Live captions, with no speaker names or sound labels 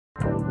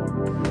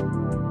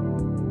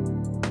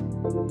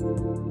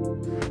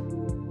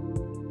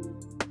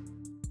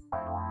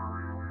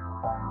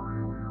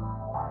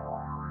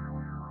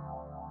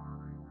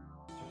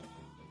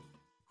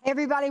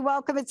Everybody,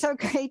 welcome. It's so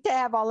great to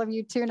have all of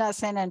you tune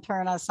us in and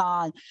turn us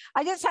on.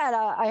 I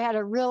had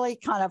a really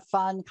kind of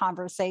fun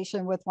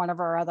conversation with one of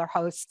our other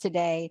hosts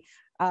today,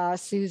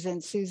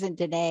 Susan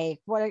Dene.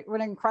 What an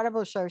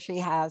incredible show she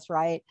has,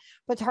 right?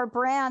 But her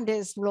brand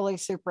is really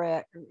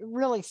super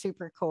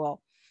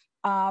cool.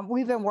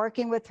 We've been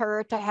working with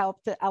her to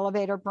help to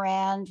elevate her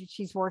brand.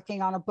 She's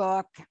working on a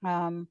book.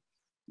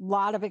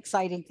 Lot of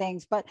exciting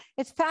things, but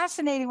it's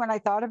fascinating when I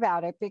thought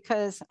about it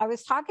because I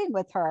was talking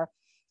with her.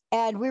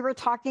 And we were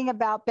talking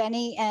about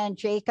Benny and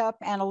Jacob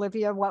and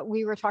Olivia, what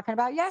we were talking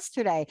about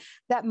yesterday,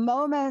 that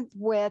moment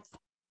with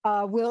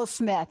Will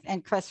Smith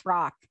and Chris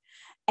Rock.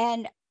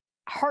 And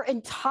her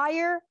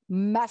entire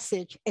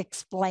message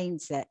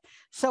explains it.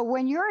 So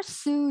when you're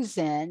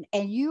Susan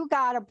and you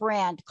got a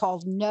brand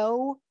called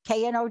No,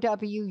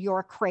 K-N-O-W,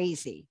 You're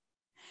Crazy.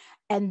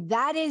 And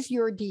that is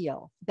your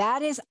deal.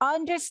 That is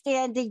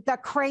understanding the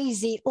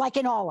crazy, like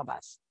in all of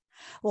us.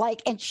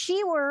 And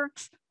she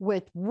works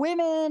with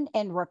women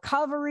in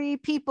recovery,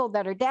 people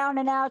that are down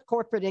and out,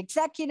 corporate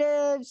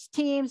executives,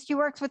 teams. She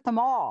works with them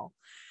all.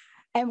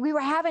 And we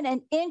were having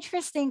an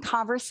interesting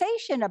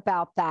conversation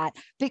about that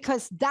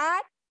because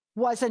that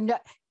was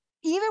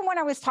even when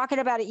I was talking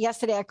about it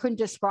yesterday, I couldn't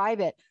describe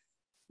it.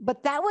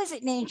 But that was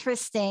an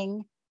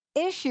interesting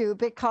issue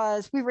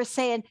because we were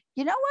saying,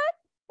 you know what?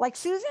 Like,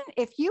 Susan,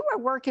 if you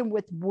were working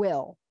with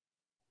Will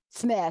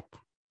Smith,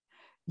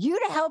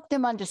 you'd have helped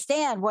him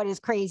understand what his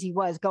crazy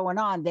was going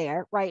on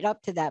there right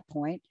up to that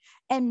point.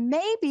 And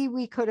maybe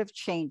we could have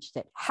changed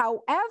it.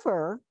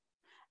 However,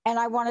 and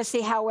I want to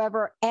say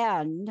however,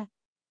 and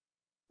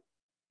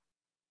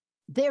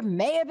there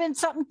may have been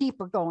something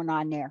deeper going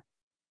on there.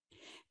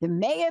 There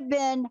may have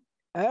been,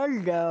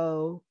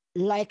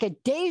 like a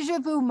deja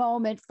vu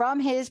moment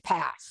from his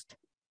past,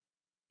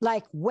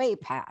 like way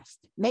past,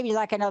 maybe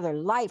like another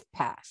life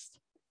past,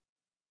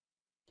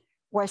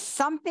 where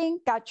something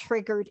got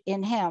triggered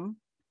in him.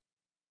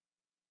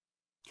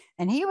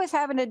 And he was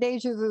having a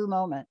deja vu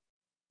moment.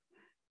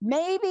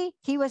 Maybe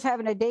he was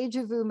having a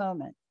deja vu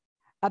moment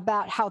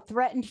about how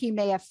threatened he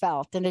may have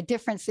felt in a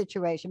different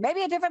situation,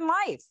 maybe a different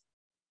life,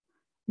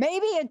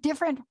 maybe a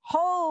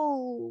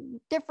whole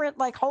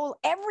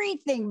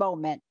everything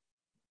moment.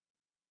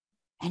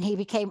 And he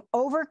became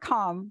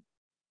overcome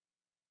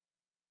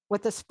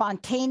with a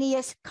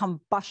spontaneous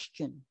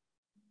combustion.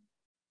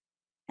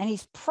 And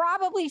he's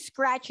probably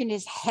scratching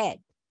his head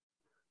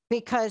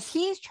because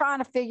he's trying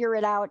to figure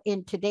it out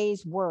in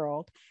today's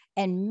world.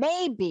 And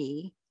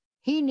maybe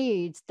he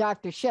needs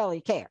Dr.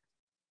 Shelley Kaehr.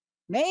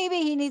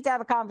 Maybe he needs to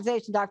have a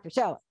conversation with Dr.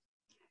 Shelley.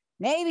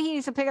 Maybe he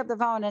needs to pick up the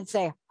phone and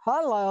say,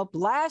 hello,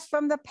 blast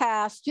from the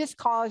past just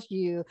caused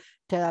you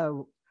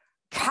to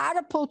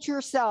catapult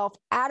yourself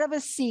out of a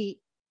seat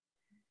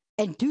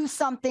and do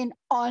something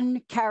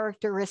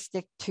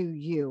uncharacteristic to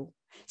you.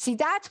 See,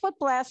 that's what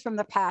blast from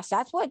the past.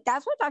 That's what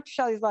Dr.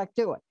 Shelley's like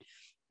doing.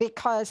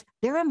 Because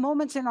there are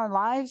moments in our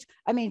lives.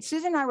 I mean,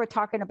 Susan and I were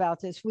talking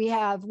about this.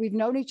 We've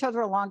known each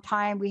other a long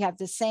time. We have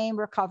the same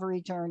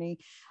recovery journey,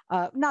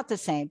 not the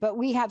same, but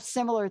we have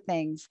similar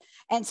things.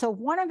 And so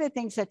one of the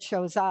things that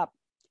shows up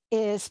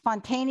is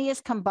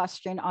spontaneous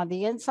combustion on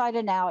the inside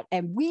and out.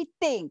 And we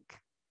think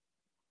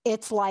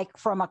it's like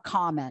from a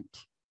comment.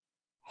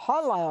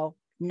 Hello,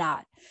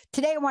 not.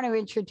 Today, I want to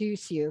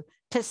introduce you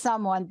to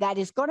someone that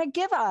is going to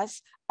give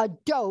us a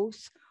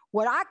dose,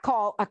 what I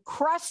call a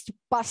crust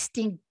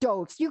busting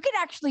dose. You can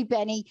actually,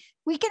 Benny,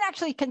 we can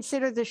actually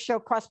consider this show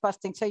crust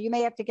busting. So you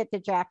may have to get the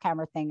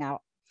jackhammer thing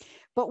out.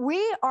 But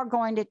we are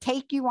going to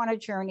take you on a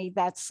journey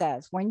that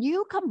says, when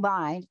you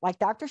combine, like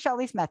Dr.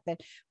 Shelley's method,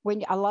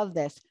 I love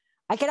this,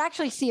 I could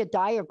actually see a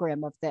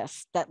diagram of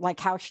this, that like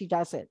how she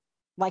does it,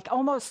 like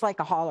almost like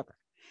a hologram.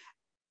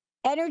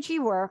 Energy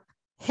work,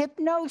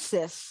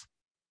 hypnosis,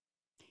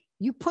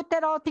 you put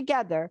that all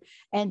together,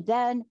 and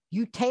then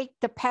you take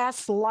the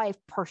past life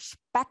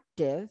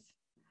perspective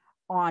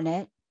on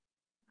it.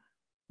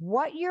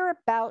 What you're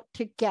about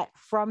to get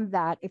from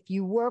that, if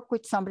you work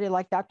with somebody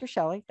like Dr.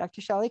 Shelley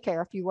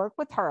Kaehr, if you work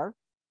with her,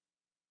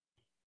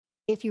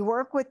 if you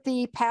work with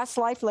the past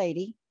life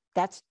lady,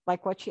 that's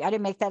like what I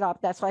didn't make that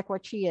up. That's like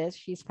what she is.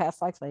 She's a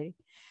past life lady.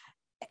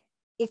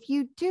 If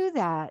you do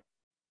that,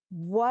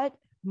 what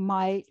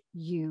might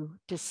you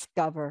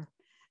discover?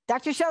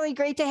 Dr. Shelley,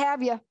 great to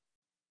have you.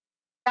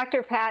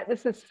 Dr. Pat,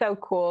 this is so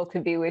cool to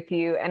be with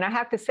you. And I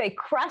have to say,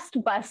 crust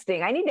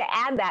busting, I need to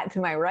add that to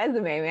my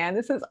resume, man.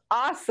 This is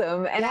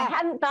awesome. And I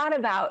hadn't thought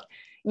about,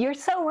 you're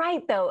so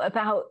right, though,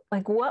 about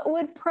like what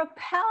would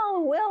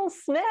propel Will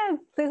Smith,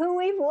 who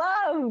we've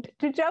loved,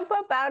 to jump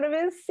up out of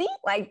his seat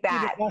like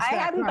that.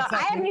 I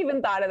hadn't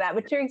even thought of that,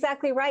 but you're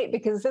exactly right,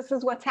 because this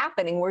is what's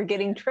happening. We're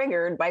getting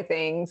triggered by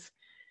things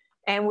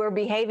and we're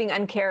behaving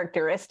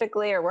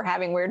uncharacteristically, or we're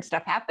having weird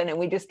stuff happen and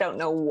we just don't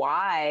know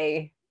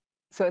why.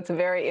 So it's a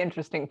very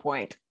interesting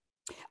point.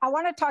 I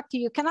want to talk to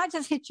you. Can I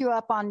just hit you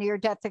up on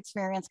near-death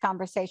experience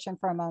conversation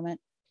for a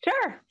moment?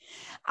 Sure.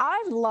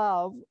 I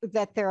love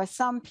that there are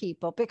some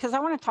people, because I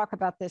want to talk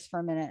about this for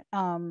a minute.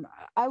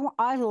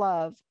 I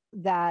love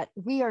that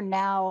we are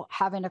now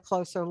having a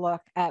closer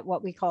look at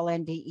what we call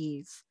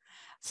NDEs.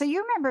 So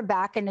you remember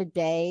back in the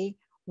day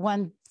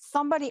when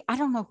somebody, I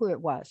don't know who it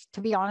was,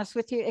 to be honest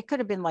with you, it could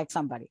have been like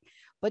somebody,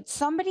 but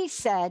somebody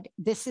said,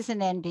 this is an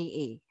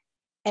NDE.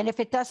 And if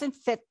it doesn't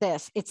fit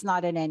this, it's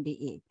not an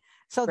NDE.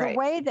 So the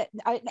way that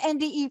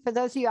NDE, for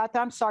those of you out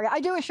there, I'm sorry, I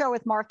do a show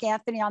with Mark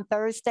Anthony on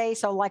Thursday.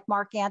 So like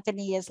Mark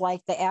Anthony is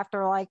like the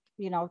afterlife,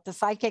 you know, the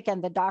psychic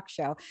and the doc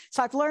show.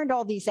 So I've learned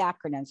all these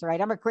acronyms, right?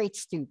 I'm a great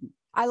student.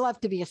 I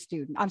love to be a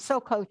student. I'm so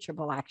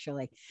coachable,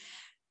 actually.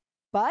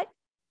 But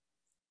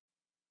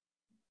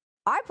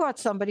I brought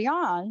somebody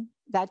on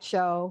that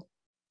show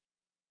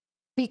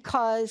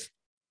because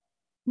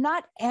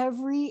not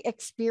every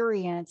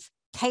experience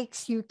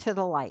takes you to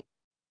the light,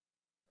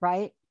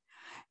 right?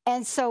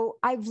 And so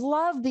I've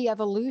loved the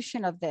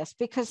evolution of this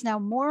because now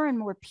more and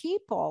more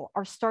people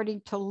are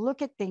starting to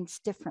look at things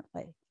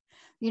differently.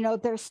 You know,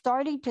 they're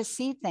starting to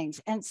see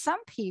things. And some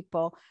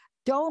people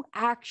don't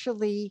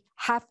actually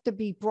have to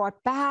be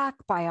brought back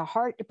by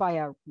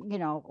you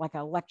know, like an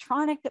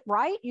electronic,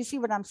 right? You see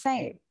what I'm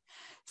saying?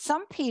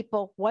 Some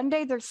people, one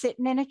day they're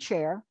sitting in a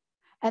chair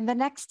and the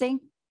next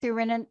thing they're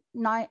in an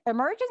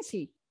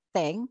emergency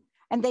thing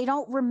and they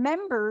don't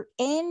remember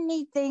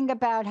anything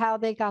about how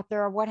they got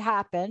there or what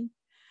happened.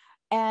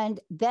 And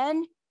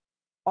then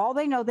all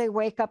they know, they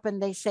wake up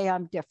and they say,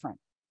 I'm different.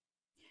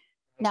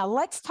 Now,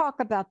 let's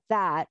talk about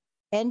that,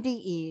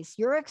 NDEs,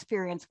 your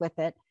experience with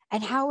it,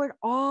 and how it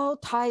all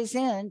ties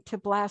in to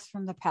Blast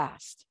from the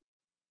Past.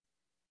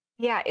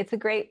 Yeah, it's a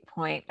great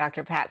point,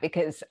 Dr. Pat,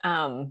 because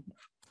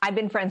I've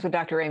been friends with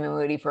Dr. Raymond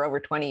Moody for over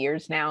 20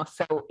 years now.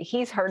 So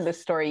he's heard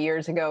this story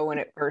years ago when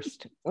it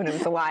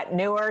was a lot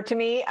newer to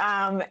me.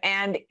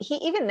 And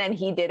even then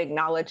he did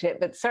acknowledge it,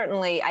 but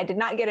certainly I did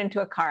not get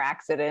into a car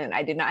accident.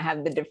 I did not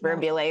have the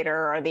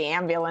defibrillator or the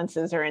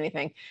ambulances or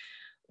anything.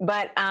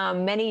 But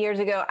many years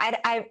ago,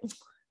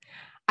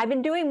 I've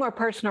been doing more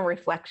personal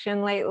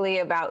reflection lately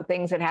about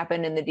things that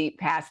happened in the deep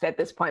past at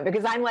this point,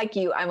 because I'm like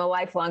you, I'm a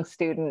lifelong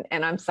student,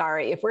 and I'm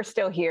sorry, if we're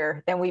still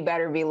here, then we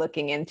better be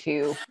looking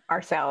into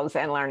ourselves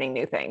and learning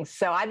new things.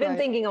 So I've been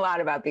thinking a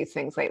lot about these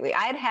things lately.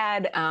 I'd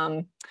had,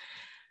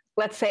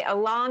 let's say, a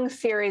long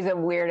series of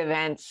weird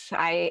events.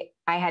 I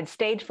had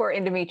stage 4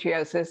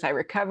 endometriosis. I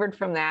recovered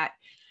from that.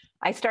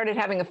 I started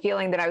having a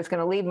feeling that I was going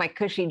to leave my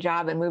cushy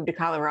job and move to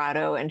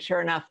Colorado. And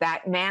sure enough,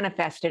 that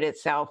manifested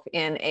itself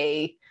in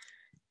a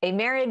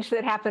marriage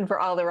that happened for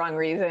all the wrong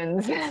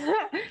reasons.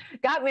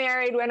 Got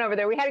married, went over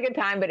there. We had a good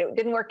time, but it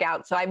didn't work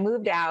out. So I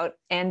moved out.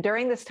 And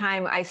during this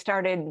time, I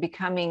started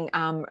becoming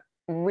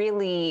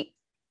really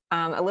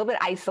a little bit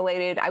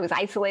isolated. I was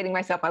isolating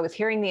myself. I was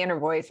hearing the inner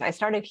voice. I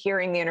started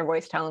hearing the inner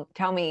voice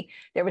tell me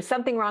there was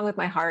something wrong with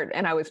my heart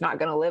and I was not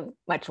going to live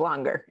much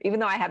longer, even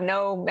though I have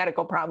no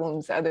medical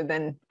problems other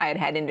than I had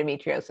had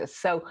endometriosis.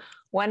 So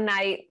one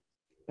night,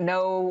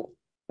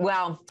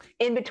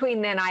 in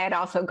between then, I had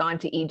also gone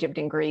to Egypt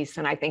and Greece,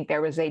 and I think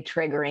there was a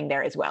triggering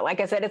there as well. Like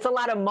I said, it's a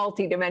lot of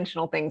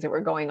multidimensional things that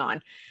were going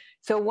on.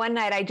 So one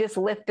night I just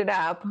lifted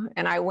up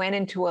and I went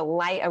into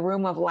a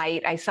room of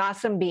light. I saw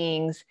some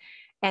beings,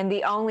 and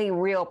the only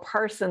real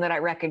person that I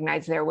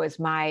recognized there was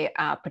my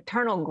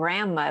paternal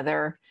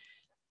grandmother,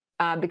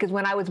 because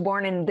when I was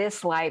born in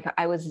this life,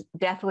 I was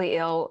deathly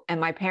ill,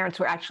 and my parents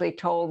were actually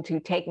told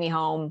to take me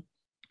home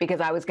because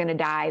I was going to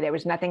die. There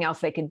was nothing else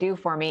they could do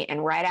for me.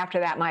 And right after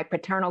that, my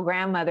paternal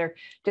grandmother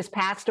just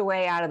passed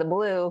away out of the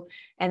blue.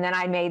 And then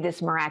I made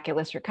this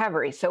miraculous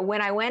recovery. So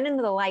when I went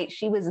into the light,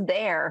 she was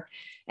there.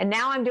 And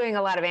now I'm doing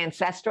a lot of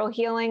ancestral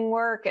healing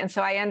work. And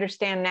so I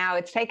understand now,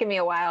 it's taken me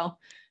a while,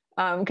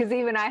 because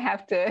even I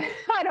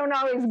don't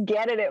always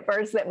get it at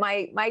first, that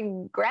my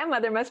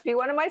grandmother must be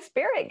one of my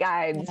spirit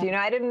guides. Yeah. You know,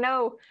 I didn't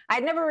know,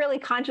 I'd never really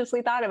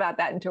consciously thought about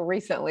that until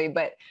recently.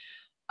 But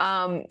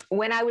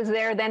when I was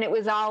there, then it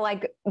was all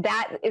like,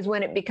 that is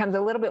when it becomes a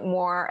little bit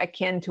more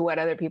akin to what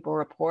other people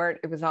report.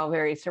 It was all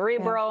very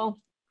cerebral.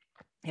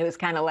 Yeah. It was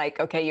kind of like,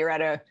 okay, you're at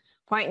a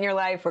point in your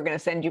life, we're going to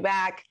send you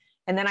back.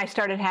 And then I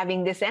started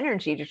having this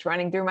energy just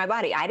running through my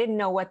body. I didn't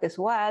know what this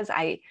was.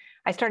 I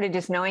started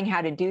just knowing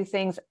how to do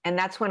things. And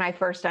that's when I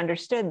first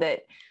understood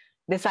that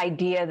this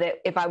idea that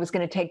if I was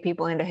going to take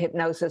people into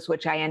hypnosis,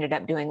 which I ended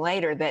up doing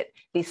later, that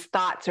these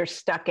thoughts are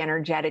stuck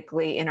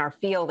energetically in our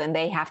field and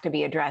they have to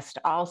be addressed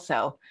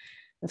also.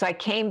 And so I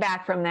came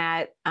back from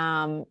that.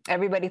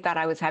 Everybody thought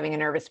I was having a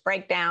nervous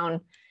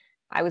breakdown.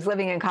 I was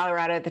living in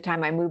Colorado at the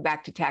time. I moved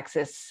back to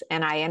Texas,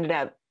 and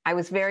I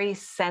was very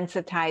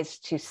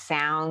sensitized to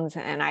sounds,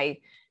 and I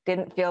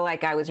didn't feel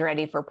like I was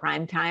ready for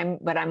prime time,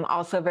 but I'm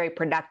also very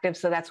productive.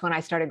 So that's when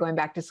I started going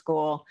back to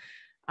school.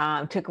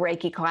 Took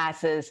Reiki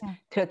classes,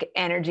 took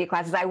energy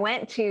classes. I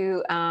went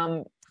to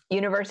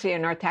University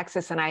of North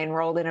Texas, and I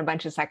enrolled in a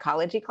bunch of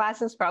psychology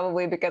classes,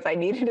 probably because I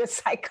needed a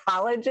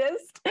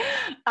psychologist.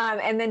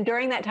 And then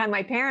during that time,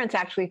 my parents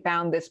actually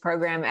found this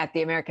program at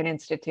the American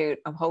Institute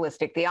of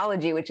Holistic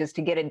Theology, which is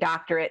to get a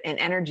doctorate in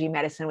energy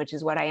medicine, which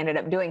is what I ended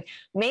up doing,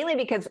 mainly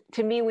because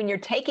to me, when you're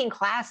taking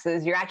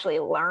classes, you're actually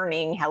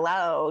learning.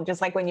 Hello,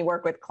 just like when you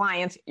work with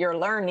clients, you're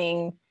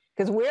learning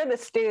because we're the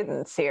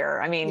students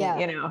here. I mean,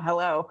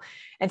 hello.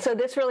 And so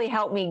this really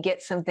helped me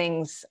get some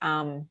things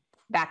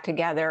back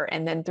together.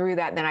 And then through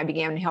that, then I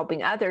began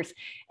helping others.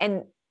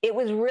 And it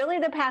was really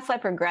the past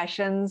life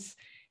regressions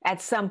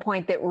at some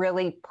point that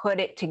really put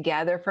it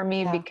together for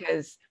me,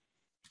 because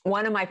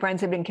one of my friends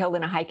had been killed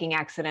in a hiking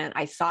accident.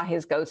 I saw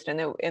his ghost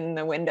in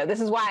the window.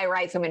 This is why I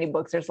write so many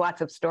books. There's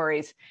lots of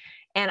stories.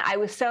 And I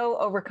was so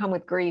overcome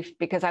with grief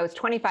because I was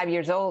 25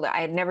 years old.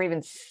 I had never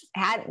even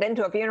been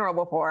to a funeral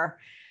before.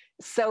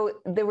 So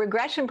the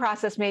regression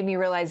process made me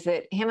realize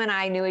that him and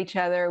I knew each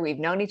other. We've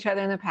known each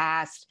other in the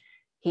past.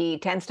 He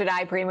tends to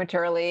die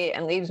prematurely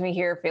and leaves me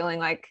here feeling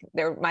like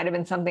there might have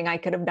been something I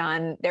could have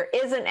done. There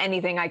isn't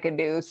anything I could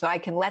do, so I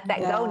can let that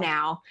go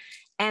now.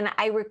 And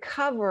I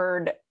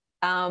recovered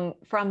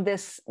from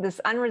this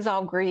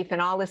unresolved grief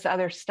and all this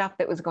other stuff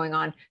that was going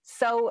on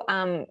so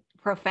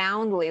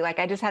profoundly. Like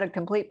I just had a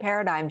complete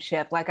paradigm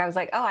shift. Like I was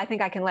like, oh, I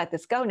think I can let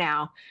this go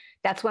now.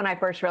 That's when I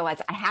first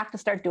realized I have to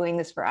start doing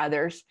this for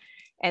others.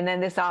 And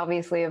then this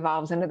obviously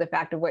evolves into the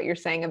fact of what you're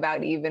saying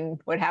about even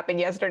what happened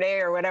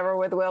yesterday or whatever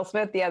with Will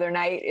Smith the other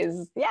night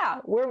is,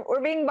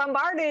 we're being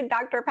bombarded,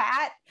 Dr.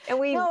 Pat, and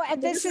we're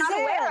just not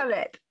aware of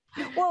it.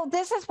 Well,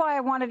 this is why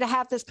I wanted to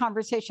have this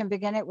conversation,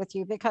 begin it with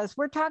you, because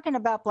we're talking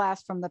about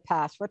Blast from the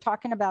Past. We're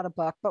talking about a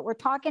book, but we're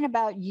talking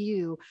about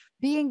you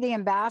being the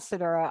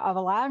ambassador of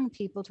allowing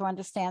people to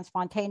understand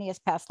spontaneous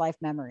past life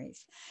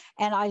memories.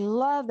 And I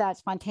love that,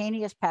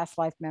 spontaneous past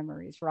life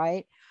memories,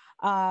 right?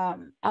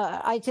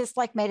 I just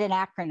made an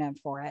acronym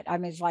for it. I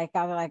mean,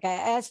 I'm like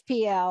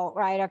SPL,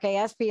 right? Okay,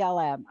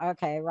 SPLM.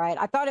 Okay, right.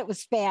 I thought it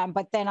was spam,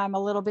 but then I'm a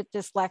little bit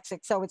dyslexic,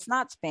 so it's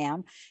not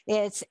spam.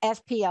 It's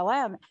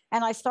SPLM,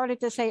 and I started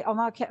to say, oh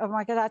my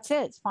God, that's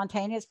it.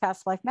 Spontaneous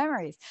past life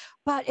memories.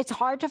 But it's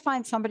hard to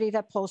find somebody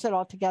that pulls it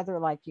all together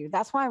like you.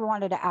 That's why I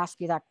wanted to ask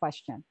you that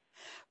question,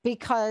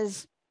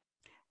 because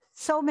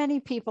so many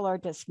people are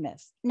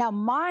dismissed. Now,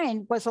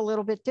 mine was a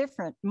little bit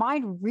different.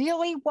 Mine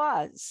really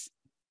was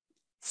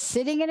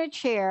sitting in a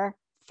chair,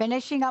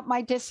 finishing up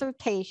my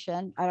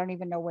dissertation. I don't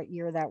even know what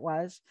year that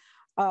was,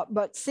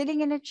 but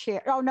sitting in a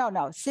chair. Oh,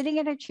 no, sitting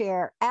in a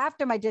chair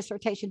after my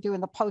dissertation doing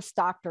the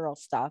postdoctoral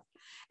stuff.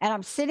 And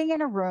I'm sitting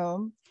in a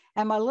room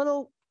and my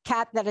little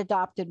cat that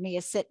adopted me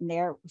is sitting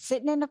there,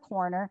 sitting in the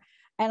corner,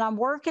 and I'm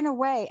working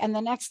away. And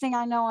the next thing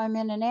I know, I'm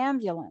in an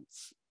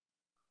ambulance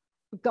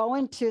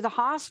going to the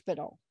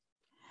hospital.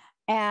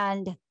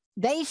 And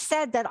they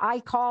said that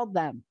I called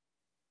them.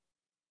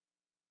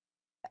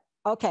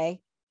 Okay.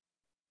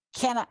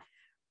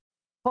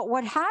 But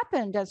what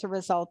happened as a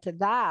result of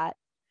that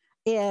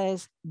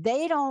is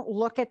they don't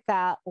look at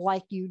that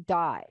like you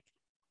died.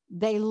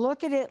 They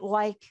look at it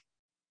like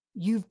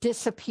you've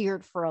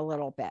disappeared for a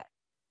little bit,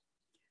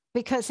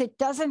 because it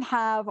doesn't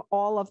have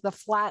all of the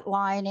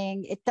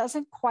flatlining. It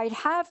doesn't quite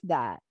have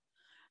that.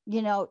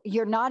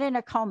 You're not in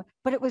a coma,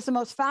 but it was the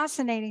most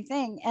fascinating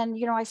thing. And,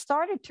 I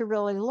started to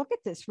really look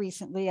at this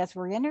recently as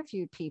we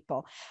interviewed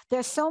people.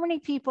 There's so many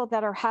people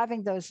that are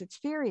having those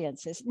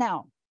experiences.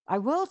 Now, I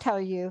will tell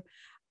you,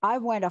 I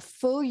went a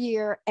full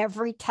year,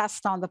 every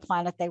test on the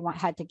planet they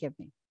had to give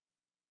me.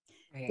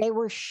 Right. They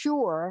were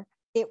sure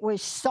it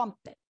was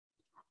something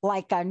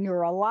like a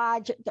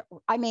neurologic.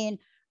 I mean,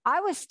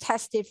 I was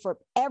tested for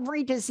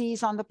every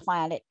disease on the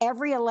planet,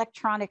 every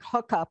electronic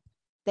hookup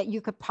that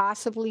you could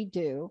possibly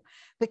do,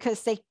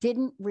 because they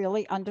didn't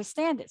really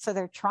understand it. So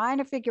they're trying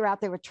to figure out,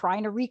 they were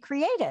trying to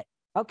recreate it.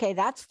 Okay,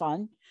 that's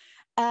fun.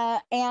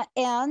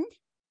 And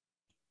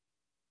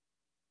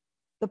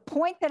the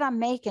point that I'm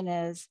making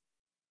is,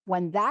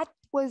 when that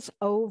was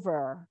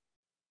over,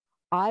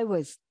 I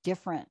was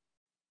different.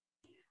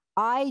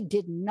 I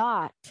did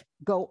not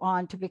go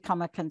on to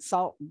become a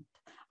consultant.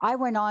 I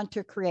went on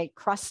to create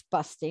Crust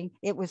Busting.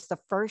 It was the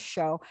first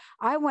show.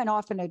 I went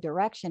off in a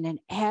direction and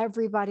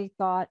everybody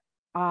thought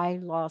I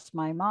lost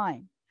my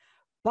mind.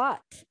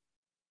 But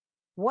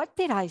what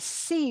did I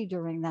see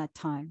during that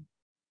time?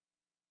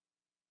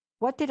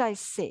 What did I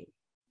see?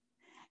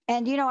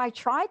 And, I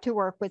tried to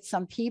work with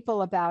some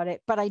people about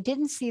it, but I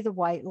didn't see the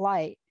white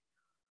light.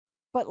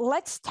 But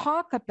let's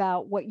talk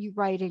about what you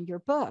write in your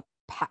book,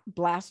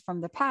 Blast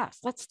from the Past.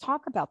 Let's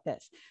talk about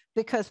this,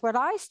 because what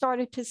I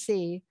started to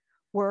see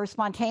were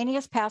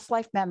spontaneous past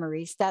life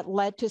memories that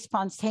led to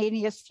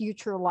spontaneous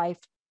future life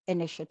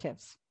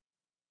initiatives.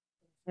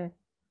 Mm-hmm.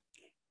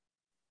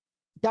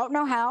 Don't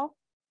know how,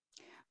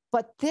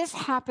 but this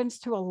happens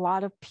to a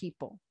lot of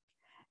people.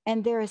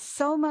 And there is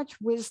so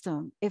much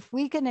wisdom if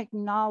we can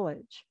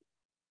acknowledge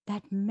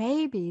that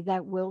maybe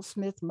that Will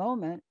Smith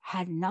moment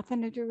had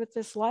nothing to do with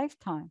this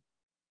lifetime.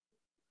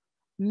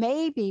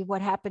 Maybe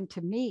what happened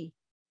to me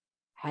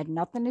had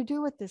nothing to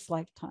do with this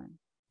lifetime.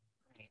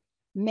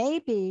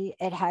 Maybe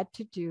it had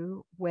to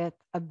do with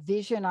a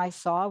vision I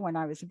saw when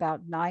I was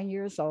about 9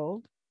 years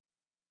old,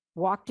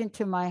 walked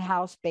into my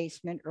house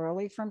basement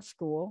early from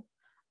school,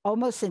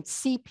 almost in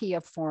sepia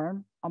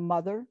form, a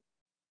mother,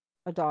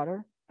 a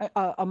daughter,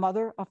 a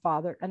mother, a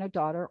father, and a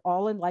daughter,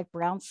 all in like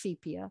brown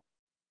sepia,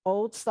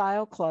 old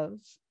style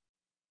clothes,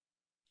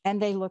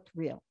 and they looked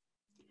real.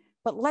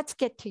 But let's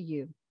get to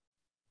you.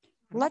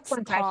 Let's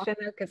one talk. question,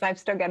 because I've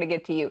still got to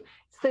get to you.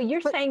 So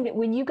you're saying that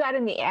when you got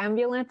in the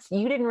ambulance,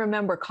 you didn't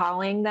remember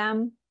calling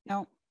them?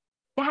 No.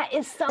 That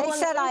is so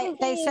amazing.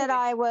 They said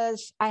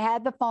I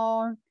had the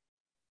phone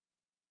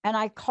and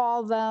I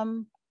called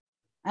them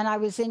and I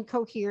was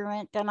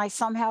incoherent and I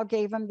somehow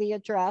gave them the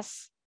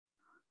address.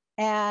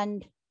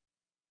 And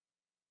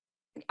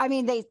I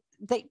mean,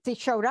 they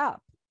showed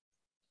up,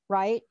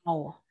 right?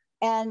 Oh.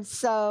 And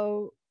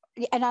so,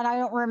 and I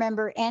don't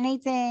remember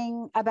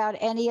anything about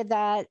any of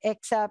that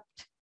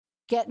except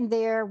getting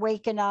there,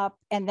 waking up,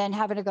 and then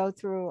having to go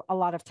through a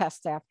lot of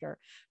tests after.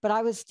 But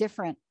I was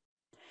different.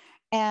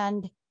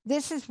 And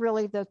this is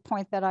really the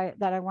point that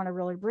I want to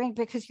really bring,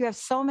 because you have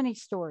so many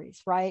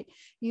stories, right?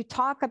 You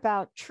talk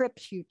about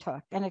trips you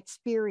took and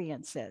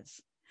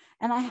experiences.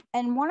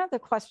 And one of the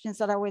questions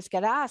that I always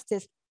get asked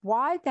is,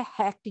 why the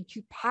heck did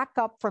you pack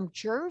up from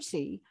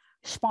Jersey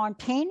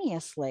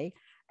spontaneously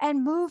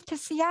and move to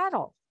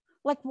Seattle?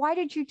 Like, why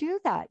did you do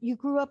that? You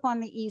grew up on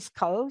the East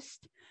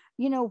Coast.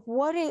 You know,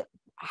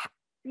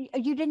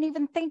 you didn't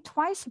even think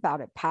twice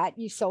about it, Pat.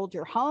 You sold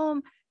your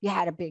home. You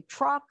had a big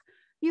truck.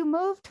 You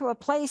moved to a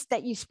place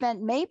that you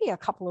spent maybe a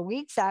couple of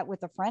weeks at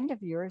with a friend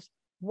of yours.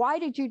 Why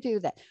did you do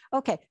that?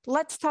 Okay,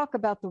 let's talk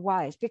about the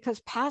whys,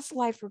 because past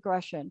life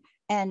regression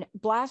and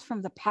blast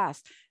from the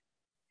past,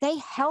 they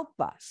help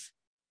us,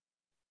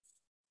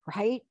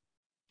 right?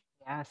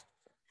 Yes.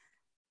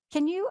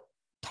 Can you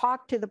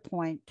talk to the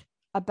point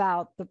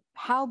about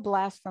how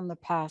blast from the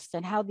past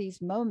and how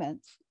these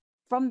moments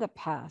from the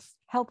past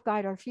help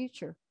guide our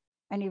future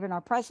and even our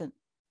present?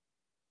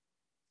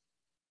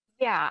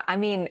 Yeah, I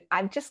mean,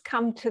 I've just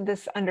come to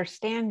this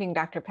understanding,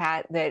 Dr.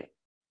 Pat, that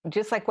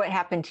just like what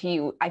happened to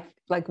you,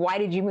 why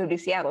did you move to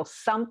Seattle?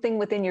 Something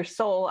within your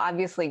soul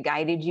obviously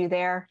guided you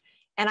there.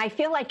 And I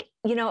feel like,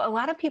 a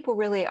lot of people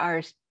really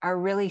are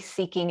really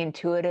seeking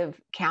intuitive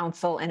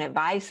counsel and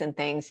advice and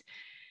things.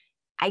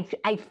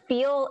 I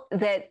feel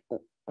that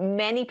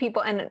many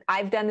people, and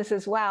I've done this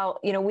as well,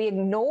 we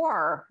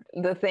ignore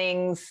the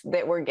things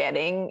that we're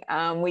getting.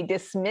 We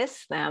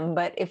dismiss them.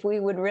 But if we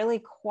would really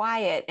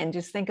quiet and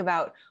just think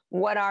about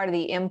what are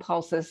the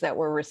impulses that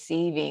we're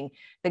receiving,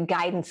 the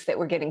guidance that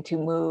we're getting to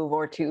move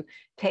or to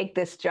take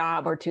this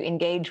job or to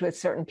engage with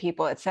certain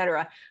people, et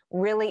cetera,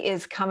 really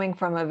is coming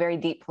from a very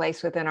deep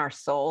place within our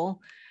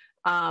soul.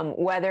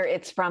 Whether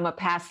it's from a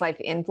past life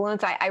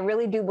influence. I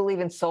really do believe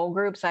in soul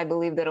groups. I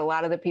believe that a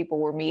lot of the people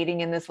we're meeting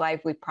in this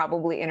life, we've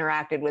probably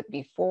interacted with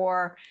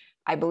before.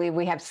 I believe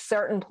we have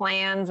certain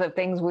plans of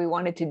things we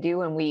wanted to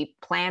do, and we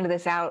planned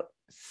this out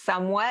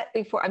somewhat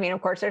before. I mean,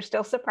 of course, there's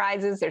still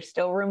surprises. There's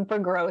still room for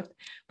growth,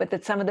 but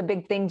that some of the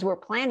big things we're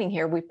planning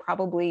here, we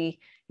probably,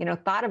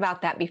 thought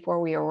about that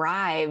before we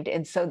arrived.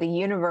 And so the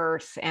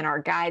universe and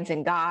our guides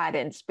and God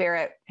and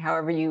spirit,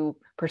 however you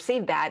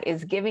perceive that,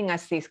 is giving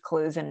us these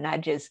clues and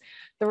nudges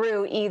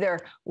through either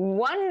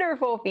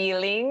wonderful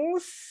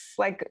feelings,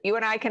 like you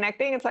and I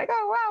connecting. It's like,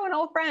 oh, wow, an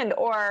old friend,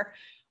 or,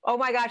 oh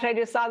my gosh, I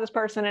just saw this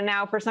person and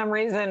now for some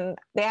reason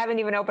they haven't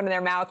even opened their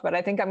mouth, but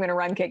I think I'm going to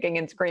run kicking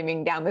and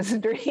screaming down the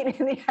street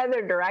in the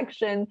other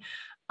direction.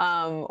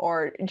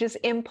 Or just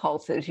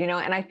impulses,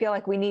 and I feel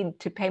like we need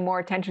to pay more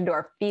attention to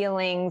our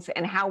feelings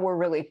and how we're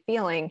really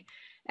feeling.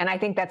 And I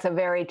think that's a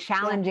very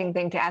challenging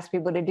thing to ask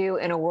people to do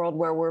in a world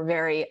where we're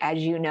very, as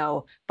you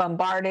know,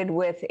 bombarded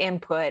with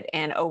input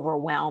and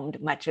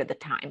overwhelmed much of the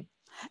time.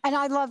 And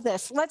I love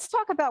this. Let's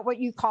talk about what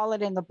you call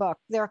it in the book.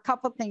 There are a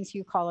couple of things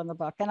you call in the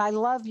book. And I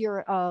love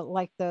your,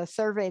 like the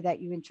survey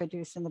that you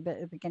introduced in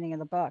the beginning of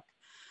the book.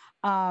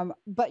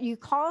 But you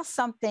call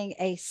something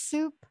a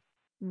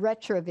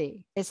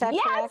supretrovie. Is that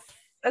correct?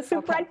 A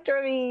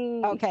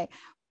supretrovie. Okay.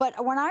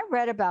 But when I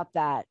read about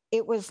that,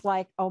 it was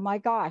like, oh my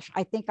gosh,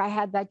 I think I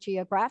had that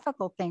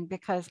geographical thing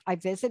because I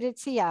visited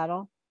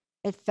Seattle.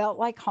 It felt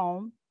like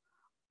home.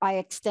 I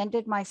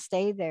extended my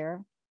stay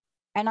there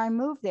and I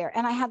moved there.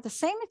 And I had the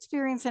same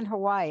experience in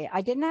Hawaii.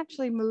 I didn't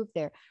actually move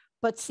there,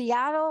 but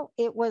Seattle,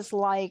 it was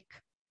like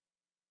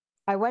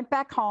I went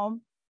back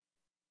home,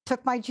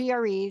 took my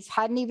GREs,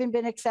 hadn't even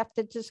been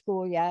accepted to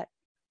school yet,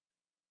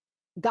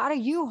 got a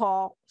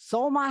U-Haul,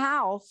 sold my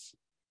house,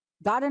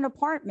 got an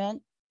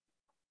apartment,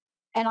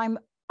 and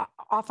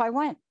off I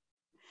went.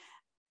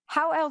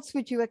 How else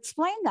would you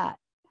explain that?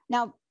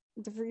 Now,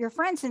 your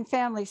friends and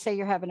family say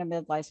you're having a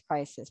midlife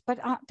crisis, but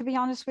to be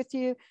honest with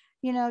you,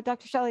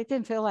 Dr. Shelley, it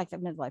didn't feel like a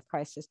midlife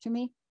crisis to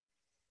me.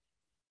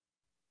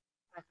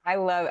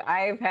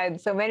 I've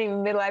had so many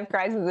midlife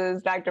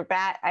crises, Dr.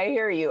 Pat. I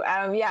hear you.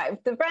 Yeah,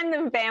 the friends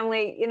and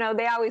family,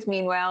 they always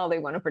mean well, they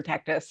want to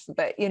protect us.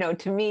 But,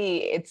 to me,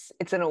 it's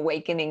an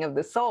awakening of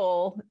the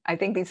soul. I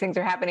think these things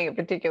are happening at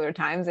particular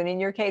times. And in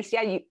your case,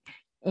 yeah,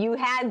 you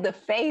had the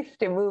faith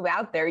to move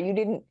out there. You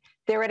didn't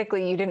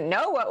theoretically you didn't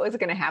know what was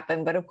going to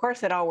happen, but of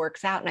course it all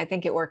works out. And I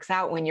think it works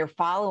out when you're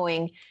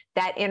following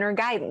that inner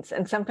guidance.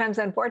 And sometimes,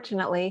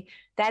 unfortunately,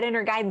 that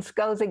inner guidance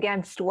goes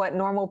against what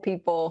normal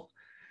people,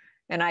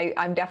 and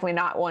I'm definitely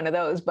not one of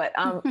those, but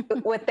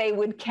what they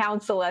would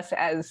counsel us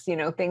as,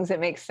 things that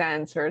make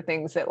sense or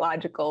things that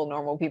logical,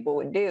 normal people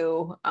would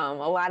do. A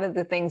lot of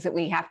the things that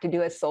we have to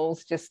do as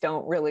souls just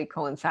don't really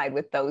coincide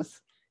with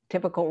those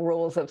typical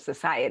rules of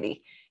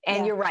society.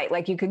 And you're right.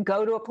 Like, you could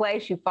go to a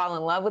place, you fall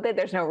in love with it.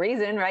 There's no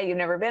reason, right? You've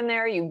never been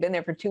there. You've been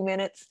there for 2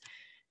 minutes,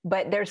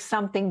 but there's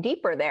something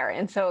deeper there.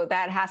 And so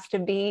that has to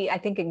be, I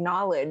think,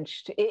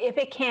 acknowledged, if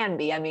it can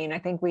be. I mean, I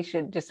think we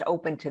should just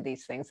open to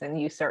these things,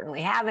 and you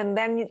certainly have. And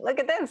then look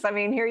at this. I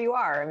mean, here you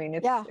are. I mean,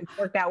 it's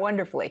worked out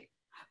wonderfully.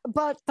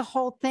 But the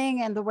whole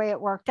thing and the way it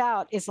worked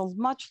out is a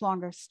much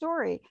longer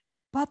story,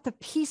 but the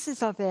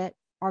pieces of it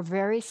are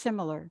very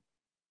similar.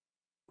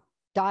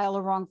 Dial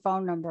a wrong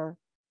phone number.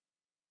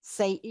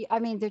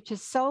 There's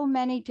just so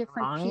many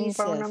different pieces.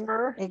 Phone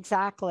number.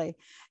 Exactly.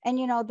 And,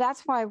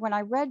 that's why when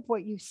I read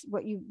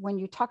when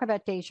you talk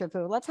about deja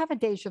vu, let's have a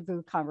deja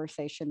vu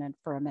conversation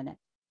for a minute.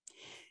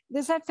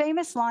 There's that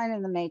famous line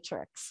in The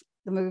Matrix,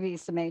 the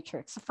movie's The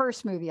Matrix, the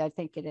first movie, I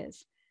think it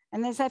is.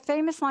 And there's that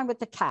famous line with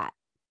the cat.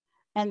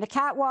 And the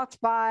cat walks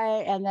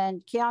by, and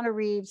then Keanu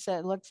Reeves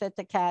looks at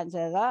the cat and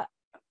says,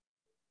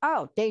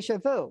 oh, deja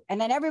vu.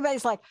 And then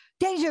everybody's like,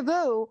 deja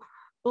vu,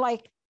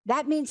 like,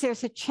 that means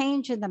there's a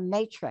change in the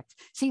matrix.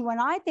 See,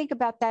 when I think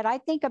about that, I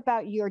think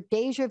about your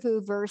deja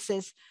vu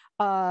versus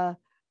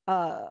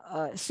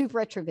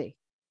supretrovie,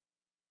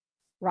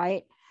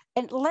 right?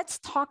 And let's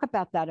talk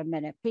about that a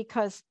minute,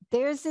 because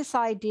there's this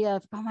idea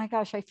of, oh my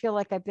gosh, I feel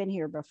like I've been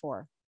here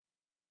before.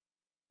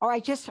 Or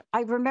I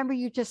remember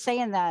you just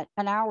saying that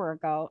an hour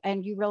ago,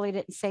 and you really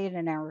didn't say it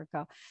an hour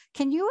ago.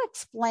 Can you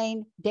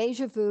explain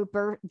deja vu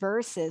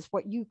versus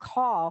what you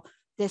call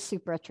this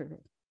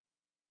supretrovie?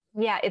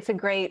 Yeah, it's a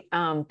great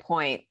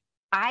point.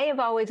 I have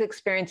always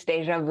experienced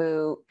deja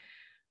vu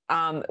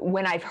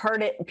when I've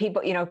heard it.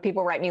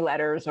 People write me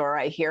letters, or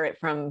I hear it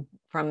from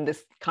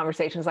this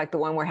conversations like the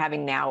one we're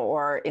having now,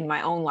 or in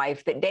my own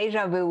life, that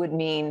deja vu would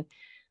mean,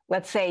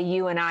 let's say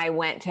you and I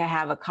went to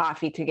have a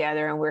coffee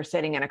together, and we're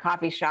sitting in a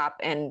coffee shop,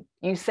 and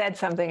you said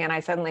something, and I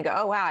suddenly go,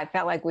 oh, wow, I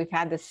felt like we've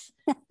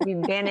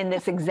been in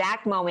this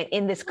exact moment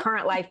in this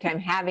current lifetime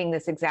having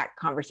this exact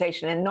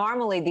conversation. And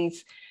normally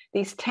these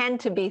tend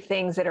to be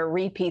things that are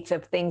repeats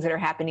of things that are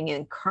happening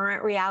in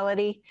current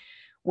reality,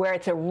 where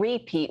it's a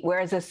repeat,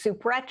 whereas a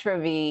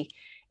supretrovie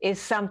is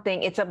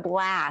something, it's a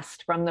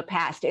blast from the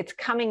past. It's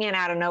coming in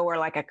out of nowhere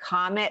like a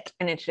comet,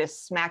 and it's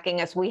just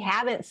smacking us. We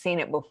haven't seen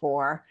it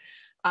before.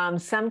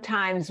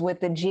 Sometimes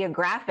with the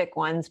geographic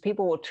ones,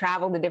 people will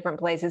travel to different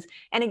places.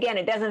 And again,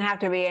 it doesn't have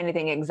to be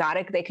anything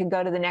exotic. They could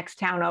go to the next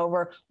town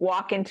over,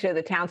 walk into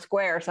the town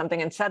square or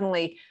something, and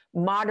suddenly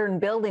modern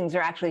buildings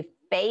are actually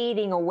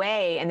fading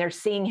away, and they're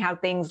seeing how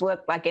things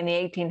look like in the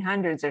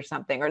 1800s or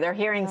something, or they're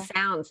hearing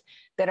sounds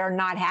that are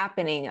not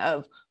happening,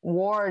 of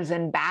wars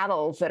and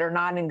battles that are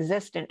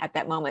non-existent at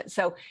that moment.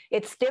 So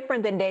it's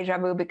different than deja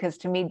vu, because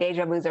to me,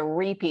 deja vu is a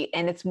repeat,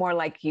 and it's more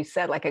like you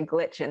said, like a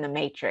glitch in the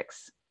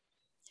matrix.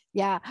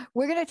 Yeah,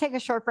 we're going to take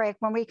a short break.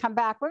 When we come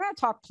back, we're going to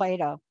talk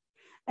Plato.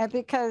 And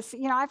because,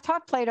 I've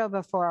taught Plato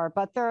before,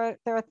 but there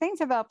are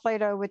things about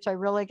Plato which I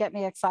really get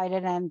me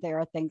excited, and there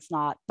are things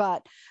not.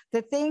 But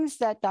the things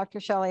that Dr.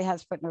 Shelley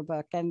has put in her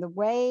book, and the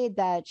way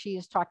that she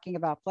is talking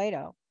about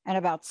Plato and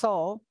about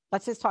soul,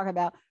 let's just talk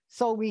about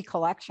soul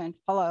recollection.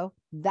 Hello,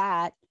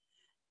 that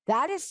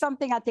is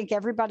something I think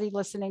everybody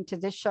listening to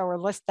this show,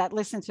 or that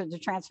listens to the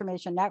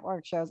Transformation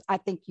Network shows, I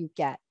think you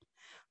get.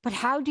 But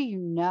how do you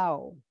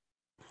know?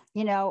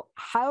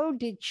 How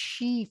did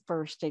she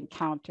first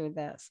encounter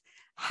this?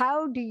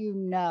 How do you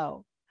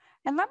know?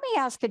 And let me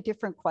ask a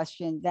different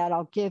question that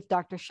I'll give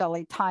Dr.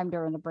 Shelley time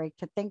during the break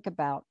to think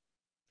about.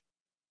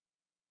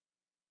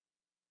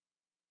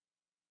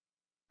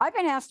 I've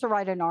been asked to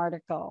write an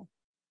article,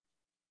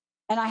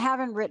 and I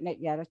haven't written it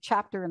yet, a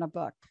chapter in a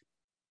book.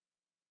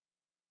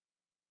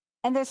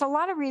 And there's a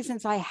lot of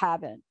reasons I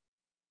haven't.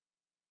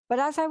 But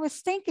as I was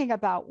thinking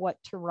about what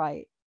to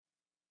write,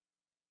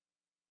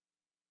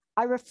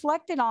 I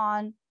reflected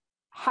on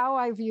how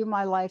I view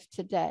my life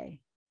today.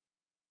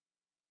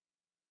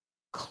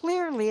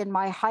 Clearly, in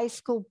my high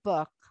school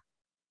book,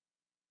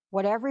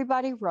 what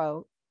everybody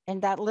wrote,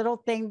 and that little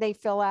thing they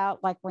fill out,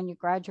 like when you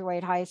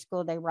graduate high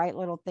school, they write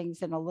little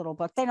things in a little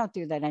book. They don't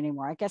do that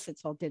anymore. I guess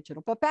it's all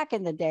digital. But back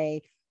in the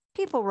day,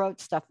 people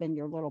wrote stuff in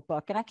your little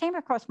book. And I came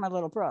across my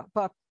little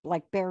book,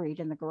 like buried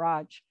in the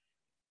garage.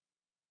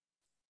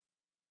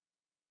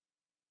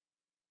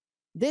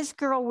 This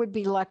girl would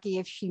be lucky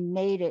if she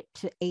made it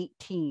to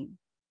 18.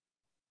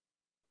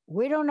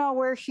 We don't know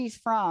where she's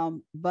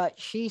from, but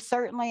she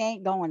certainly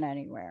ain't going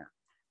anywhere.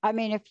 I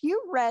mean, if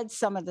you read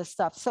some of the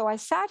stuff. So I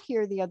sat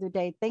here the other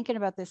day thinking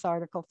about this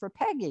article for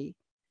Peggy.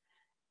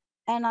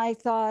 And I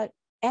thought,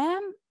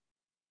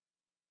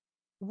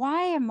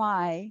 why am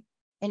I,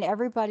 in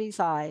everybody's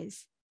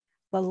eyes,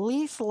 the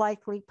least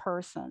likely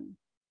person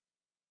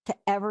to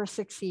ever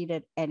succeed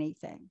at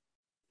anything?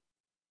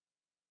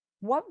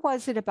 what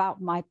was it about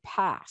my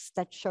past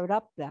that showed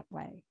up that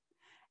way?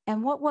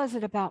 And what was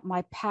it about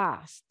my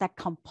past that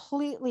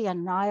completely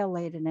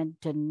annihilated and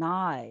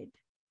denied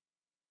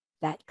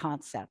that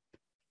concept?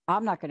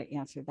 I'm not going to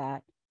answer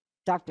that.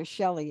 Dr.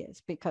 Shelley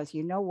is, because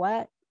you know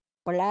what?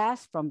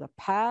 Blast from the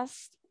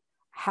past,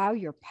 how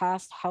your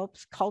past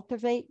helps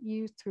cultivate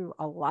you through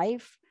a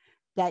life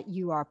that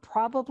you are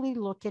probably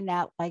looking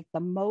at like the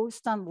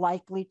most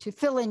unlikely to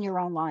fill in your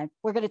own line.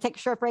 We're going to take a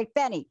short break.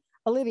 Benny,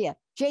 Olivia,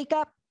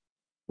 Jacob,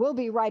 we'll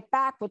be right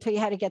back. We'll tell you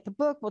how to get the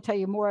book. We'll tell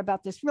you more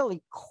about this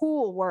really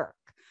cool work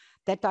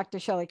that Dr.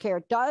 Shelley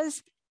Kaehr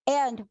does.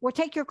 And we'll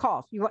take your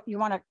calls. You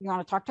want to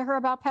talk to her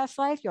about past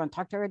life? You want to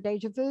talk to her about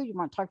deja vu? You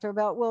want to talk to her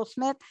about Will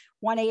Smith?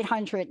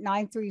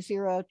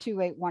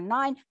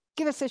 1-800-930-2819.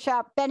 Give us a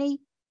shout. Benny,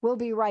 we'll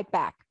be right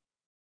back.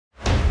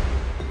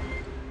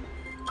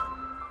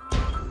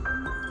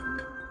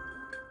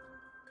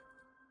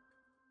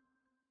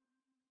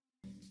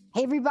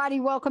 Hey, everybody,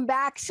 welcome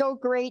back. So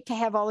great to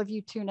have all of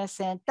you tune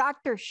us in.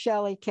 Dr.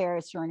 Shelley Kaehr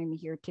is joining me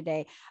here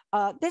today.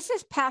 This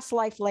is Past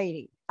Life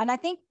Lady, and I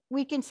think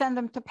we can send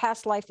them to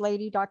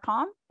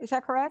pastlifelady.com. Is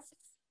that correct?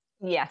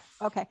 Yes.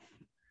 Okay.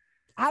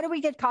 How do we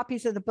get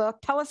copies of the book?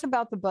 Tell us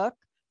about the book.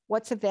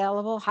 What's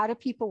available? How do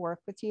people work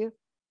with you?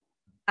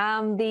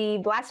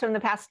 The Blast from the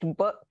Past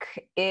book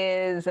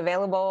is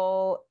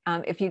available.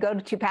 If you go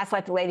to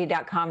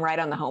pastlifelady.com, right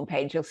on the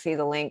homepage, you'll see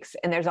the links.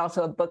 And there's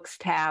also a books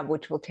tab,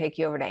 which will take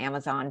you over to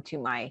Amazon to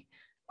my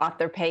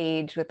author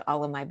page with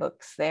all of my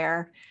books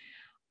there.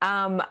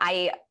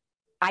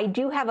 I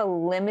do have a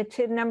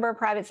limited number of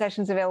private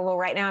sessions available.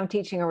 Right now, I'm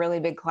teaching a really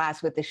big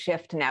class with the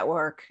Shift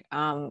Network,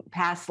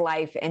 past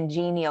life and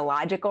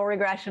genealogical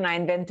regression. I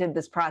invented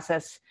this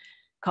process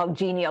called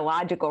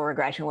genealogical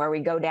regression, where we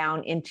go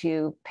down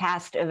into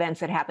past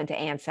events that happened to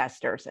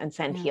ancestors and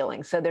send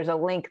healing. So there's a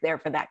link there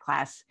for that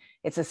class.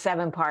 It's a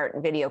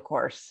 7-part video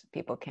course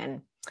people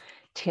can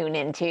tune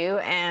into,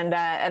 and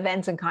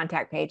events and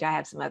contact page. I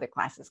have some other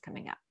classes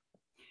coming up.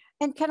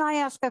 And can I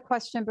ask a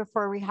question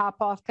before we hop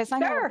off? Because I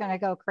know we're going to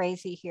go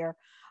crazy here.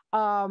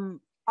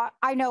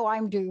 I know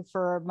I'm due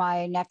for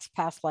my next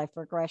past life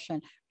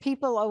regression.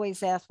 People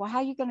always ask, well, how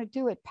are you going to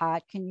do it,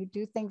 Pat? Can you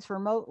do things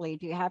remotely?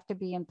 Do you have to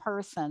be in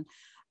person?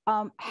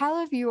 How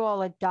have you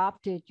all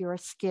adopted your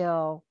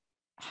skill?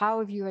 How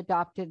have you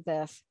adopted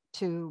this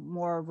to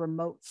more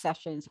remote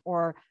sessions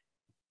or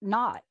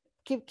not?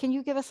 Can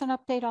you give us an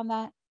update on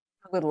that?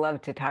 I would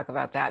love to talk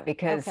about that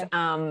because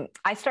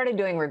I started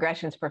doing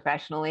regressions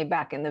professionally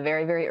back in the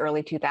very, very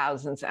early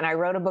 2000s. And I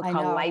wrote a book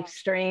called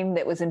Lifestream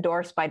that was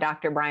endorsed by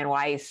Dr. Brian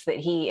Weiss, that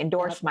he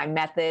endorsed my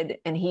method,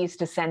 and he used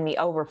to send me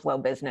overflow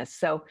business.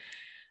 So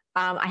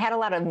I had a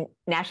lot of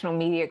national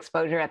media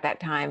exposure at that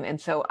time. And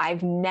so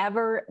I've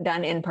never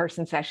done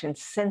in-person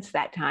sessions since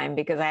that time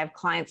because I have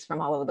clients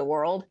from all over the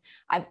world.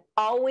 I've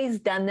always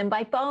done them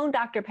by phone,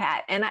 Dr.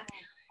 Pat. And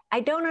I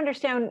don't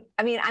understand.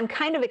 I mean, I'm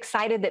kind of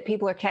excited that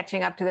people are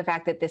catching up to the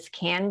fact that this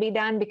can be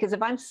done, because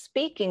if I'm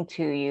speaking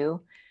to you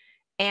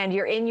and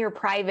you're in your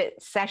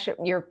private session,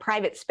 your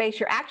private space,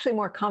 you're actually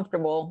more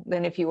comfortable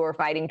than if you were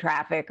fighting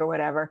traffic or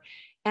whatever.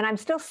 And I'm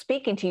still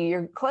speaking to you.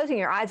 You're closing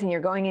your eyes and you're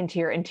going into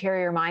your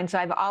interior mind. So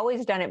I've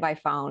always done it by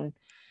phone.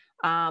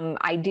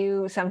 I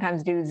do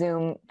sometimes do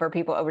Zoom for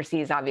people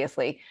overseas,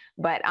 obviously,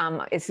 but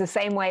it's the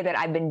same way that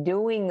I've been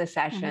doing the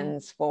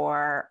sessions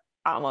for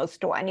almost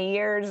 20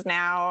 years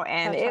now,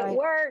 and it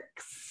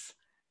works.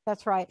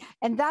 That's right.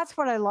 And that's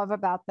what I love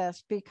about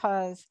this,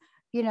 because,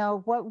 you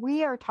know, what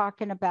we are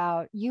talking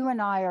about, you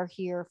and I are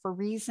here for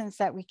reasons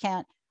that we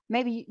can't,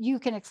 maybe you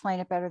can explain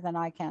it better than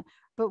I can,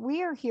 but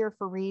we are here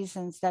for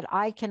reasons that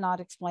I cannot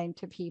explain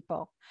to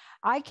people.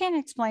 I can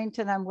explain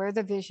to them where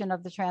the vision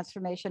of the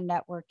Transformation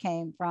Network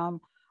came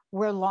from.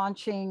 We're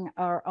launching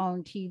our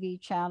own TV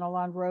channel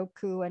on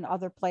Roku and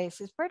other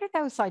places. Where did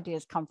those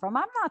ideas come from?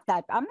 I'm not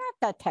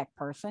that tech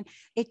person.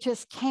 It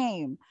just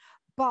came.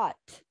 But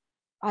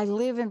I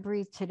live and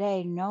breathe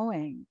today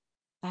knowing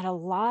that a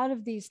lot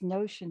of these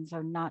notions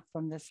are not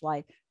from this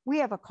life. We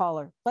have a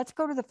caller. Let's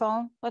go to the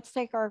phone. Let's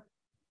take our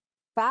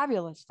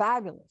fabulous,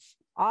 fabulous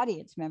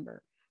audience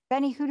member.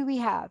 Benny, who do we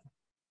have?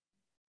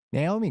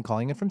 Naomi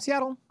calling in from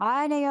Seattle.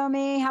 Hi,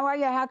 Naomi. How are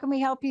you? How can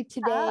we help you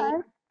today? Hi.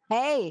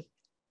 Hey.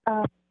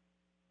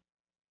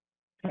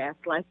 Past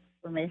life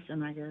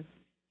information, I guess.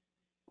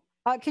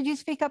 Could you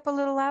speak up a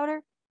little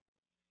louder?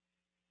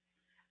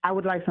 I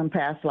would like some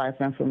past life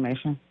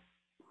information.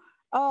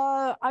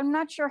 I'm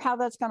not sure how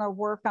that's going to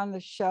work on the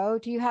show.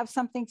 Do you have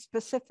something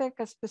specific,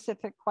 a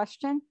specific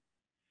question?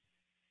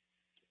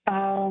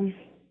 I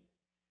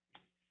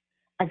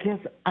guess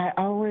I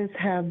always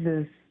have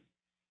this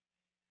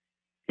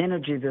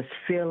energy, this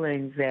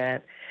feeling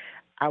that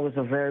I was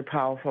a very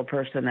powerful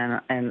person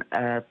in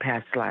a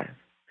past life,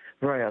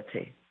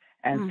 royalty.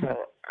 And so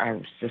I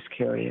was just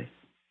curious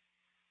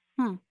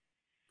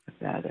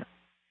about it.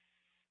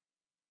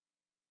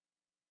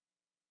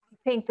 I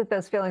think that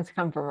those feelings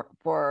come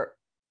for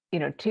you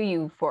know, to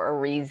you for a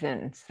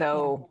reason.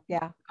 So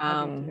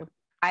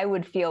I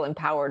would feel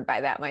empowered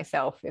by that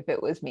myself if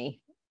it was me.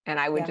 And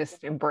I would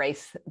just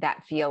embrace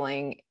that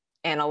feeling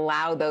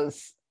allow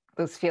those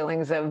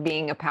feelings of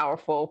being a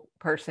powerful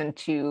person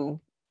to,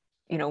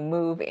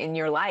 move in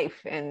your life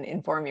and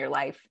inform your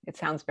life. It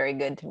sounds very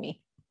good to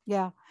me.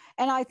 Yeah.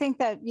 And I think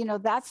that,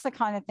 that's the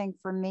kind of thing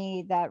for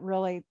me that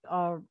really,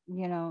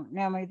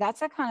 Naomi,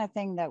 that's the kind of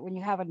thing that when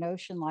you have a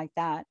notion like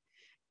that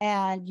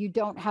and you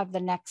don't have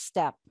the next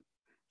step.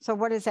 So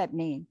what does that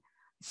mean?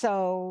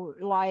 So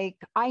like,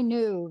 I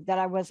knew that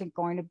I wasn't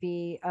going to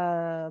be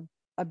a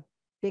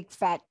big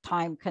fat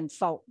time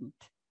consultant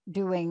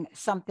doing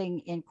something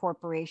in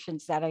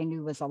corporations that I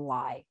knew was a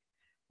lie.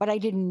 But I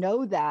didn't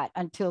know that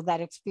until that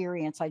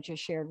experience I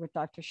just shared with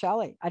Dr.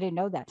 Shelley. I didn't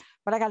know that.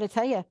 But I got to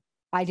tell you,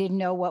 I didn't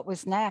know what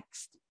was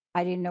next.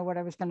 I didn't know what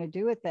I was going to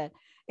do with it.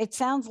 It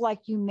sounds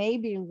like you may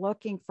be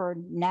looking for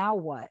now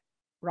what,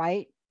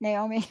 right,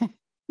 Naomi?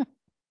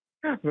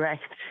 Right.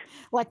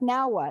 Like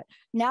now what?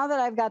 Now that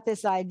I've got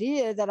this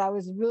idea that I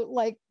was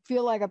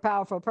feel like a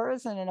powerful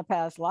person in a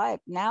past life,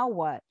 now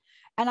what?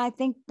 And I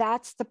think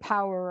that's the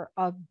power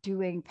of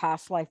doing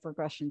past life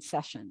regression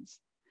sessions.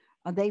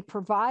 They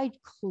provide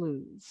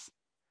clues.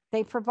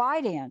 They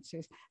provide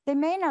answers. They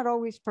may not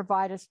always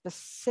provide a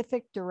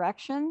specific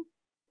direction.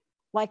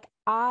 Like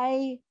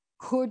I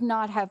could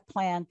not have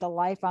planned the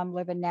life I'm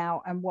living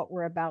now and what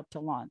we're about to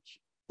launch.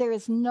 There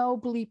is no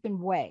bleeping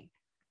way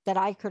that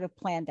I could have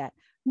planned that.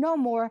 No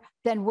more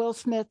than Will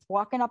Smith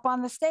walking up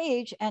on the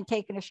stage and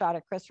taking a shot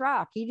at Chris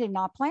Rock. He did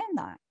not plan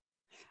that.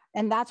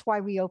 And that's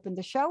why we opened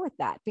the show with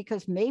that,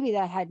 because maybe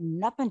that had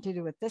nothing to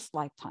do with this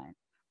lifetime.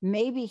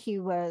 Maybe he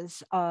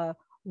was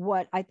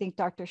what I think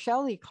Dr.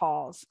 Shelley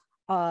calls,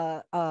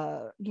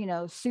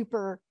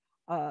 super,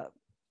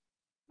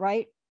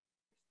 right?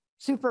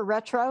 Super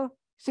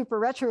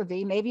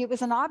retrovie. Maybe it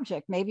was an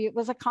object. Maybe it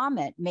was a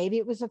comment. Maybe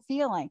it was a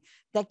feeling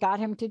that got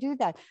him to do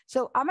that.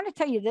 So I'm going to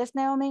tell you this,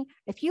 Naomi,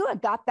 if you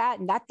had got that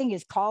and that thing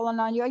is calling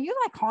on you, are you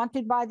like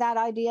haunted by that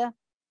idea?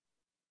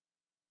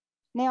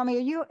 Naomi,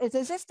 is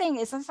this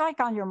like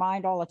on your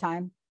mind all the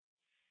time?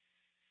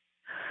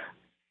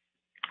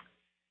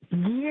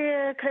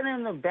 Yeah, kind of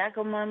in the back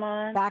of my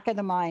mind. Back of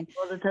the mind.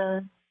 All the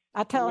time.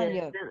 I'm telling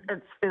you.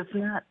 It's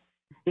not,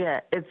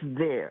 it's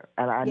there.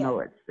 And I know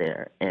it's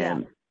there.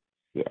 And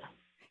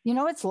You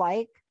know, it's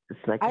like,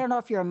 I don't know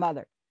if you're a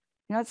mother.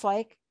 You know, it's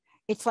like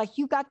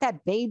you got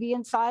that baby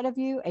inside of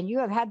you and you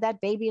have had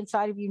that baby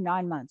inside of you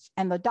 9 months.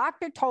 And the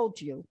doctor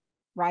told you,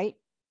 right?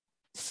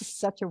 This is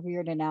such a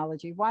weird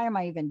analogy. Why am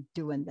I even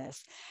doing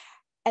this?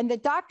 And the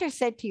doctor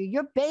said to you,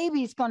 your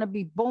baby's going to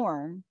be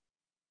born.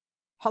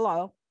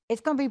 Hello.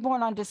 It's going to be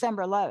born on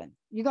December 11th.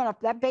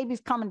 That baby's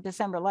coming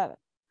December 11th.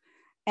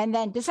 And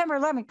then December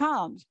 11th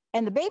comes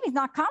and the baby's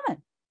not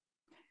coming.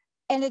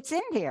 And it's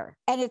in here.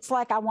 And it's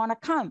like, I want to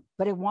come,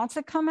 but it wants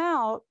to come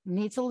out,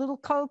 needs a little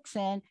coax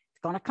in.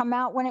 It's going to come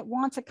out when it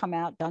wants to come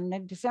out, done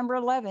on December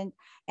 11th.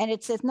 And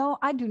it says, no,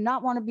 I do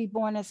not want to be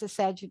born as a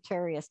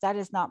Sagittarius. That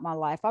is not my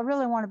life. I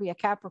really want to be a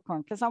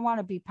Capricorn because I want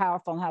to be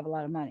powerful and have a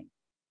lot of money.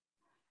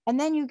 And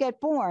then you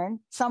get born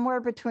somewhere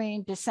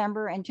between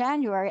December and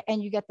January,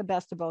 and you get the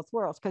best of both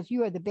worlds because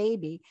you are the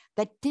baby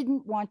that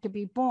didn't want to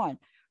be born.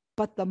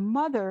 But the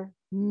mother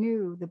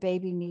knew the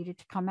baby needed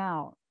to come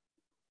out,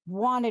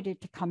 wanted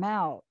it to come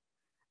out.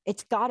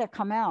 It's got to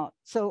come out.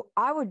 So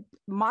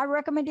my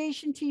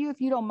recommendation to you, if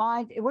you don't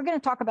mind, we're going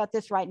to talk about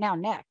this right now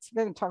next.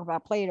 We're going to talk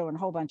about Plato and a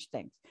whole bunch of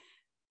things.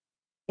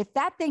 If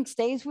that thing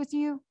stays with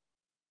you,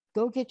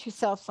 go get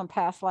yourself some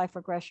past life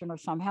regression or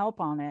some help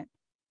on it.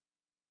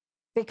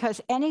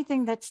 Because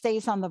anything that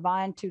stays on the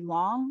vine too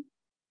long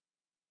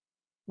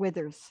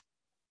withers.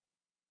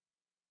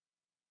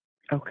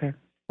 Okay.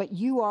 But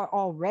you are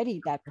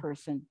already that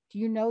person. Do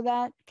you know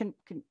that?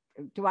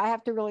 Do I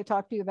have to really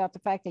talk to you about the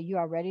fact that you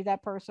are already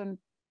that person?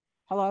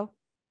 Hello?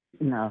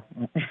 No.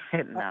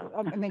 No.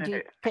 I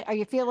mean, are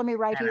you feeling me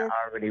right here?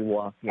 I already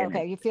walked in.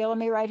 Okay, you feeling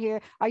me right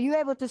here? Are you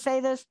able to say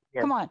this?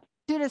 Yes. Come on,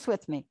 do this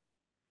with me.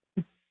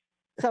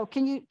 So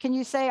can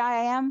you say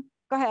I am?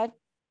 Go ahead.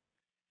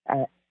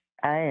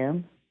 I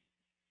am.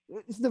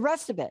 The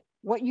rest of it,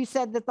 what you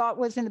said the thought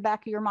was in the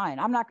back of your mind.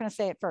 I'm not going to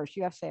say it first.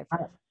 You have to say it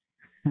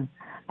first.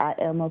 I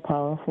am a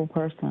powerful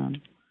person.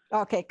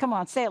 Okay, come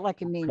on. Say it like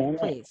you mean it,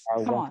 please.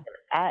 Come on.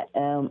 I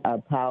am a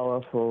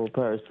powerful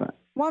person.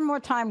 One more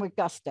time with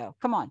gusto.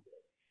 Come on.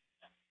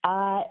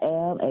 I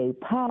am a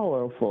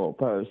powerful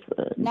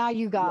person. Now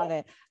you got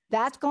it.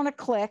 That's going to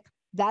click.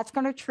 That's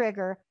going to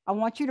trigger. I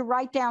want you to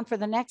write down for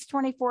the next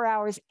 24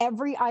 hours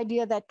every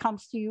idea that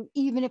comes to you,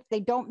 even if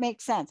they don't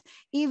make sense,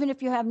 even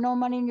if you have no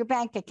money in your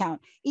bank account,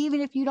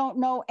 even if you don't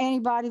know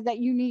anybody that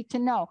you need to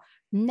know.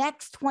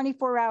 Next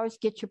 24 hours,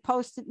 get your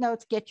Post-it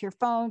notes, get your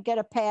phone, get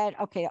a pad.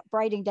 Okay,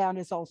 writing down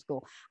is old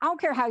school. I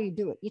don't care how you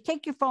do it. You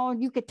take your phone,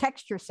 you could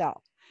text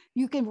yourself.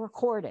 You can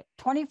record it.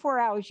 24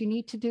 hours, you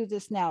need to do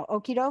this now.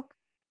 Okie doke?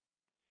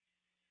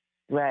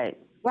 Right.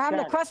 We're having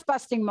a crust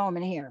busting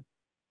moment here.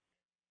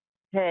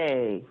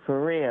 Hey,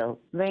 for real.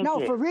 Thank you.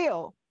 No, for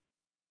real.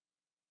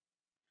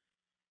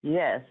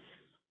 Yes.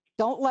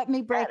 Don't let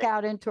me break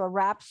out into a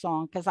rap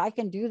song because I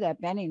can do that.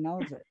 Benny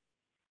knows it.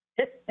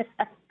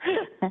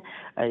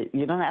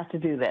 You don't have to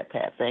do that,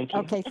 Pat. Thank you.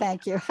 Okay,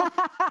 thank you.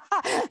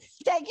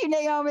 Thank you,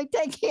 Naomi.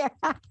 Take care.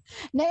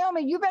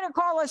 Naomi, you better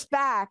call us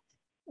back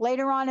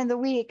later on in the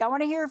week. I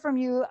want to hear from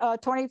you I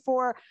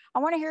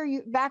want to hear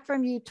you back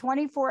from you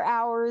 24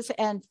 hours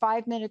and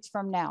 5 minutes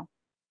from now.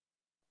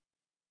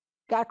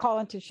 Got to call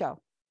into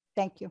show.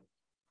 Thank you.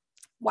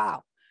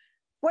 Wow.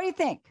 What do you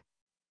think?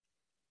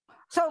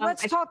 So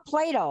let's talk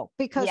Plato,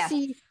 because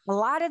see, a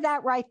lot of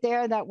that right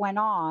there that went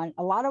on,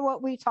 a lot of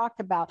what we talked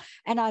about.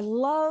 And I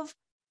was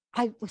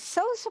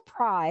so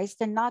surprised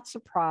and not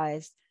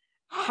surprised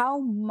how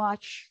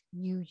much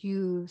you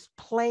use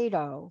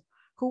Plato,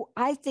 who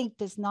I think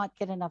does not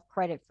get enough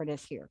credit for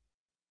this here.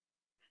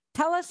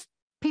 Tell us,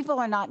 people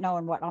are not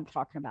knowing what I'm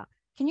talking about.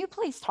 Can you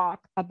please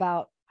talk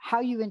about how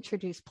you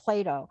introduce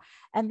Plato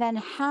and then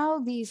how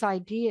these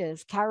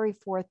ideas carry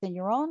forth in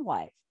your own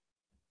life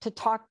to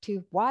talk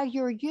to why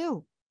you're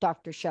you,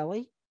 Dr.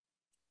 Shelley?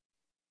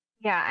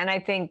 Yeah, and I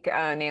think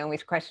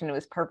Naomi's question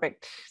was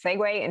perfect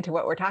segue into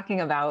what we're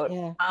talking about.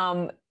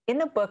 Yeah. In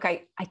the book,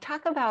 I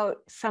talk about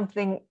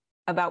something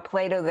about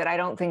Plato that I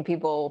don't think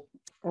people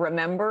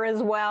remember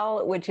as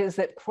well, which is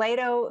that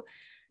Plato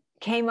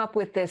came up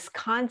with this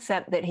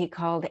concept that he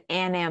called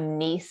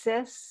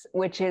anamnesis,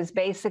 which is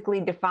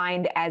basically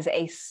defined as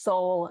a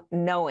soul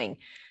knowing.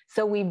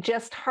 So we've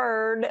just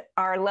heard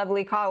our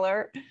lovely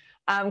caller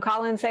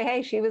call and say,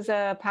 hey, she was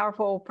a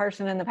powerful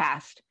person in the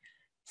past.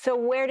 So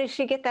where does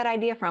she get that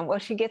idea from? Well,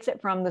 she gets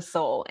it from the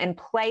soul. And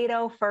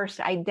Plato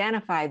first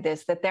identified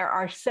this, that there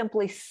are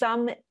simply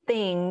some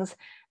things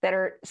that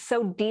are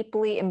so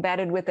deeply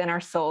embedded within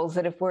our souls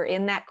that if we're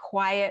in that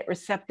quiet,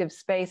 receptive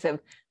space of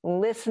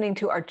listening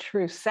to our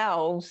true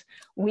selves,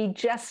 we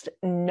just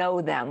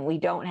know them. We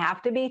don't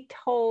have to be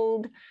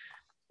told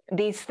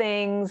these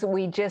things.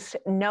 We just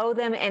know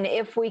them. And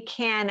if we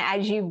can,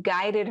 as you've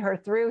guided her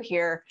through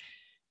here,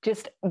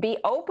 just be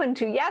open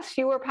to, yes,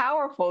 you are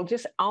powerful.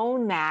 Just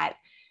own that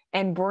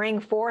and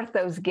bring forth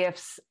those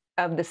gifts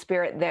of the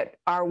spirit that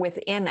are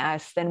within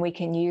us. Then we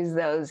can use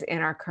those in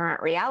our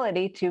current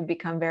reality to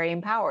become very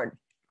empowered.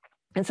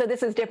 And so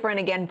this is different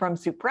again from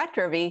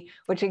supretrovie,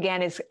 which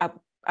again is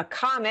a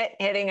comet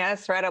hitting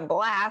us, right? A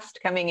blast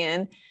coming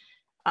in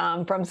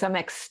from some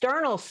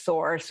external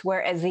source,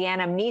 whereas the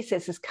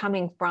anamnesis is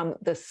coming from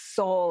the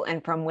soul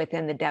and from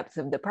within the depths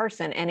of the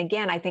person. And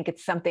again, I think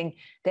it's something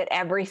that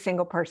every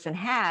single person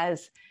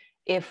has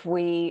if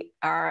we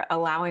are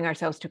allowing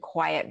ourselves to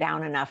quiet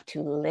down enough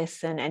to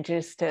listen and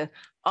just to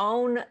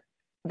own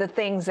the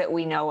things that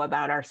we know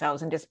about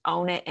ourselves and just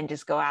own it and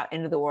just go out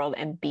into the world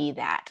and be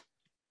that.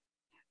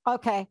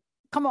 Okay,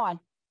 come on.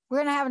 We're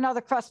going to have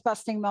another crust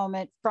busting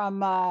moment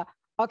from,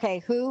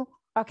 who?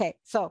 Okay,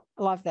 so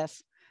I love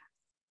this.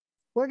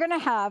 We're going to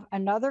have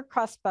another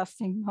crust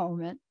busting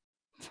moment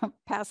from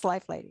Past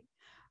Life Lady.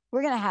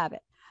 We're going to have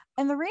it.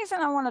 And the reason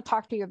I want to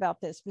talk to you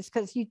about this is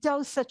because you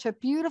do such a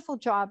beautiful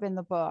job in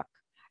the book.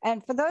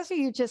 And for those of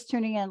you just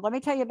tuning in, let me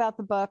tell you about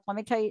the book. Let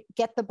me tell you,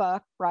 get the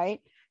book, right?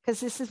 Because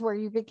this is where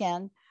you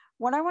begin.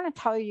 What I want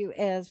to tell you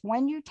is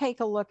when you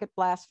take a look at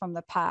Blast from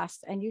the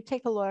Past and you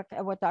take a look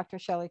at what Dr.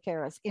 Shelley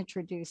Kaehr is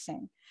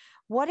introducing,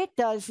 what it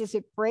does is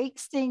it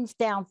breaks things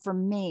down for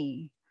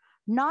me,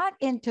 not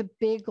into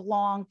big,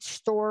 long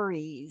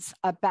stories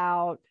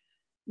about,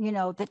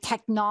 the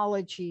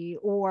technology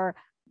or,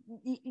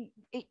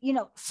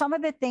 some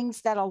of the things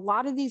that a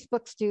lot of these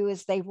books do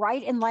is they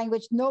write in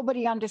language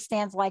nobody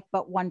understands, like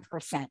but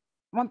 1%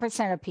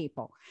 of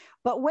people.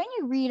 But when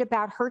you read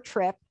about her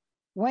trip,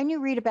 when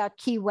you read about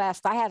Key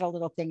West, I had a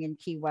little thing in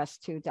Key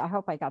West too. I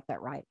hope I got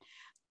that right.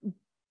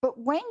 But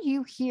when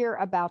you hear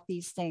about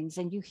these things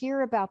and you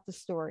hear about the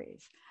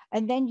stories,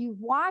 and then you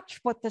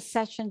watch what the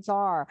sessions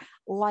are,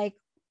 like,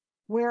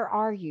 where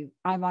are you?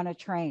 I'm on a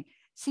train.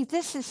 See,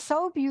 this is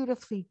so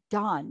beautifully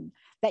done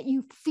that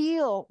you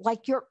feel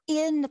like you're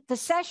in the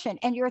session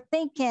and you're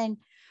thinking,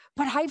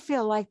 but I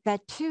feel like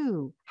that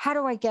too. How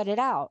do I get it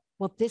out?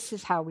 Well, this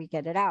is how we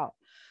get it out.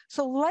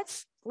 So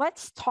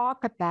let's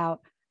talk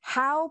about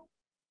how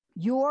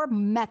your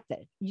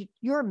method,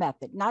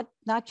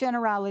 not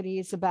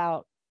generalities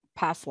about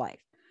past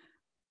life,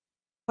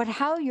 but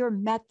how your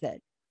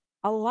method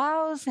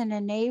allows and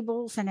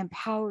enables and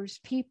empowers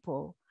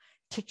people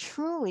to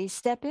truly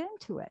step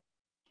into it.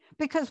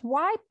 Because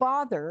why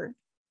bother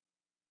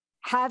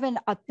having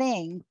a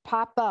thing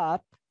pop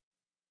up?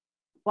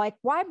 Like,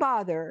 why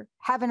bother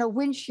having a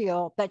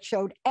windshield that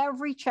showed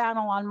every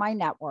channel on my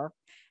network,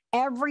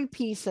 every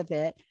piece of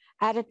it,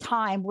 at a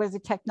time where the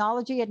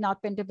technology had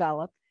not been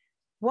developed?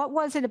 What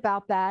was it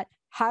about that?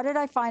 How did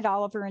I find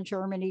Oliver in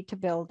Germany to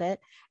build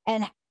it?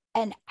 And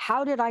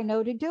how did I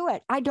know to do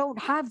it? I don't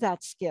have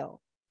that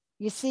skill,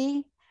 you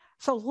see?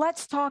 So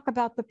let's talk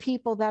about the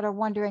people that are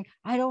wondering,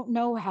 I don't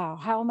know how.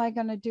 How am I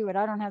going to do it?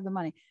 I don't have the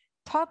money.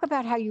 Talk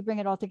about how you bring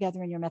it all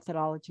together in your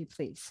methodology,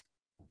 please.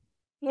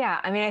 Yeah,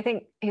 I mean, I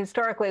think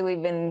historically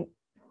we've been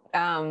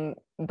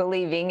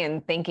believing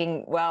and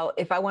thinking, well,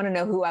 if I want to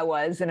know who I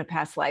was in a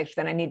past life,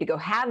 then I need to go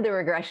have the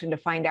regression to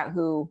find out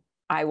who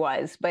I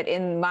was. But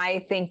in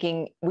my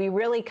thinking, we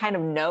really kind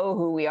of know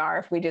who we are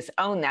if we just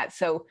own that.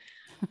 So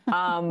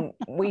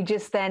We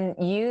just then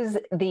use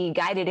the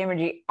guided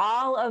imagery.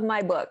 All of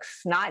my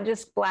books, not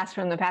just Blast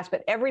from the Past,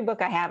 but every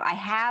book I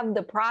have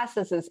the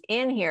processes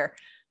in here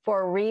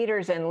for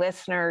readers and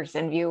listeners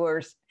and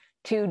viewers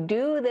to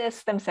do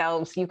this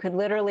themselves. You could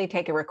literally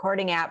take a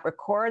recording app,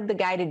 record the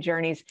guided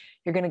journeys.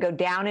 You're going to go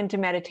down into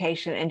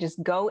meditation and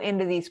just go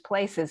into these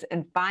places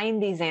and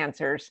find these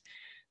answers.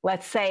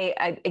 Let's say,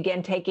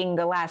 again, taking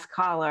the last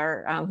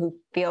caller who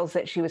feels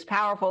that she was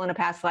powerful in a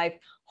past life,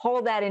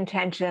 hold that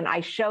intention.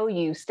 I show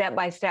you step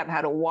by step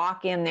how to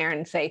walk in there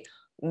and say,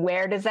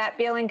 where does that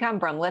feeling come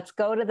from? Let's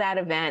go to that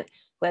event.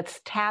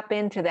 Let's tap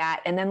into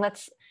that. And then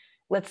let's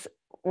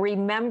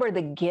remember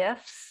the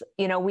gifts.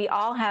 You know, we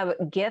all have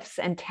gifts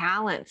and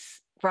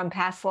talents from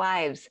past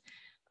lives.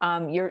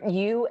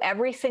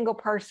 Every single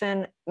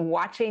person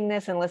watching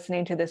this and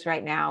listening to this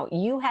right now,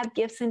 you have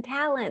gifts and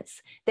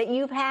talents that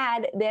you've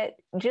had that,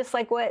 just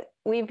like what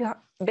we've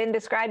been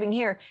describing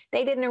here,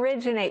 they didn't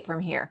originate from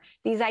here.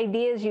 These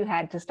ideas you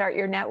had to start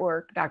your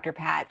network, Dr.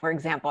 Pat, for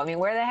example. I mean,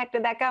 where the heck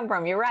did that come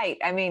from? You're right.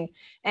 I mean,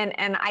 and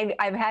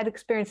I've had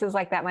experiences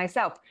like that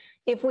myself.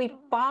 If we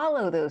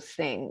follow those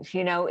things,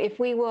 you know, if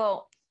we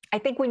will, I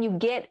think when you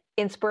get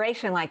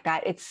inspiration like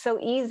that, it's so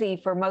easy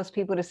for most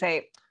people to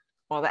say,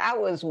 well,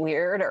 that was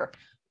weird, or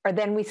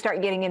then we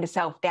start getting into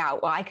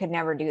self-doubt. Well, I could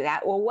never do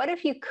that. Well, what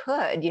if you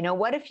could? You know,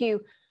 what if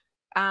you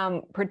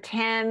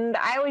pretend?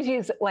 I always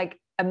use like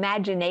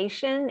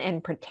imagination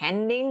and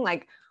pretending.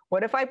 Like,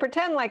 what if I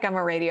pretend like I'm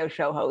a radio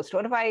show host?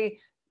 What if I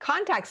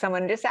contact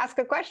someone and just ask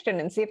a question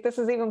and see if this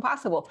is even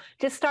possible?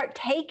 Just start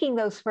taking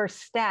those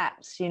first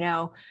steps, you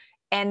know.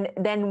 And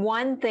then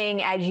one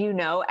thing, as you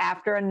know,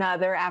 after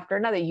another,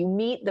 you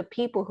meet the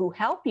people who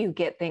help you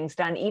get things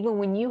done, even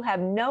when you have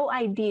no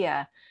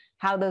idea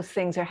how those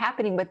things are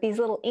happening. But these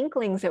little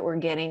inklings that we're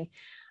getting,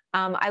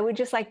 I would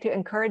just like to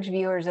encourage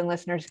viewers and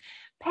listeners,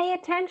 pay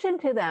attention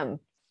to them.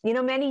 You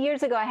know, many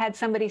years ago, I had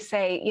somebody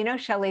say, you know,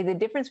 Shelley, the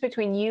difference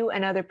between you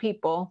and other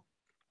people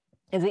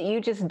is that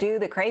you just do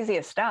the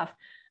craziest stuff.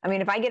 I mean,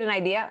 if I get an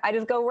idea, I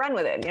just go run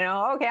with it. You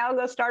know, okay, I'll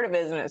go start a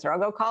business, or I'll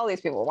go call these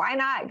people. Why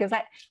not? Because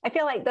I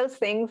feel like those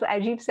things,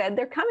 as you've said,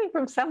 they're coming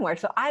from somewhere.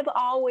 So I've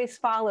always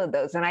followed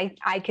those. And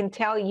I can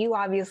tell you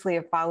obviously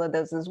have followed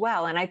those as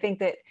well. And I think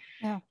that,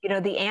 you know,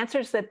 the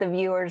answers that the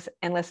viewers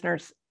and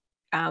listeners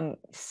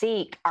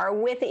seek are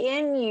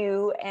within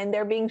you, and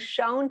they're being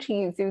shown to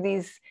you through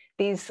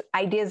these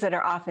ideas that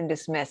are often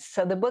dismissed.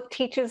 So the book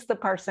teaches the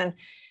person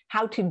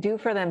how to do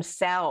for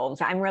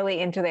themselves. I'm really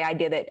into the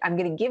idea that I'm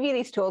going to give you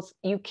these tools.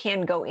 You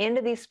can go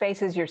into these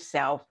spaces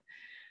yourself,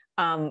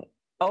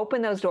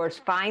 open those doors,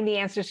 find the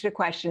answers to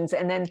questions.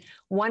 And then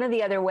one of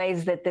the other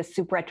ways that this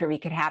supretrovie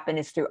could happen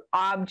is through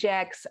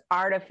objects,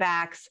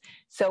 artifacts.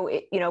 So,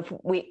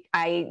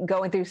 I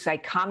go through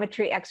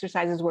psychometry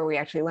exercises where we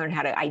actually learn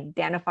how to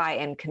identify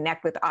and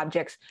connect with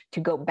objects, to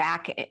go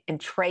back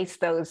and trace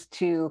those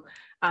to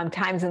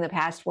times in the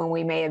past when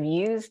we may have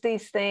used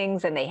these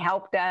things and they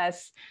helped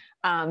us.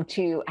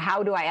 To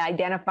how do I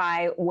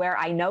identify where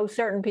I know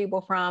certain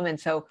people from? And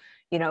so,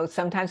 you know,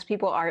 sometimes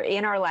people are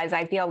in our lives.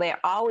 I feel they're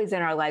always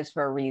in our lives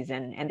for a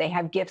reason, and they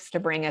have gifts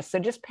to bring us. So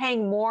just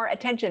paying more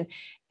attention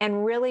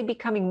and really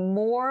becoming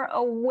more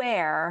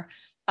aware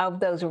of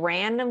those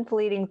random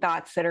fleeting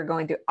thoughts that are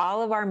going through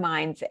all of our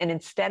minds. And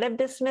instead of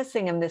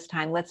dismissing them this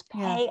time, let's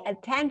pay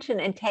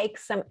attention and take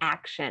some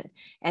action.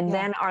 And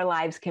then our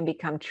lives can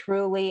become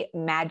truly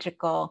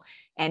magical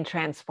and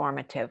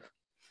transformative.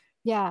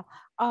 Yeah.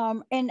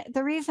 And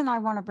the reason I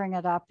want to bring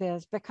it up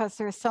is because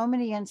there's so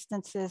many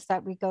instances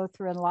that we go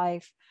through in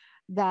life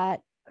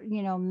that,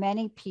 you know,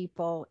 many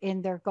people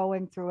in their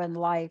going through in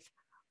life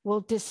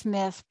will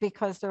dismiss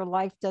because their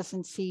life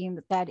doesn't seem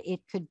that it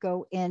could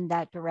go in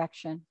that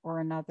direction or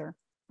another,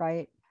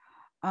 right?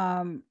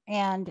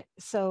 And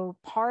so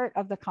part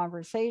of the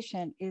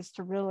conversation is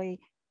to really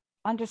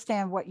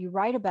understand what you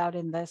write about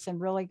in this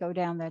and really go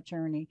down that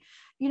journey.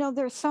 You know,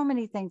 there's so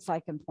many things I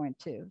can point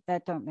to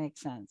that don't make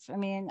sense. I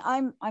mean,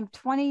 I'm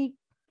 20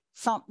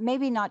 some,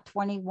 maybe not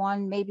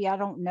 21, maybe, I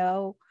don't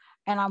know.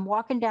 And I'm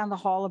walking down the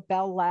hall of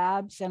Bell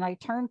Labs, and I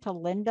turn to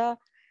Linda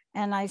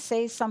and I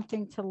say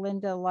something to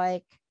Linda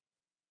like,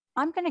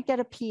 I'm going to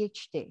get a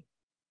PhD.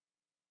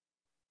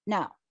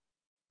 Now,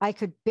 I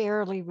could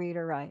barely read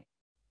or write.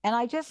 And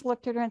I just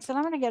looked at her and said,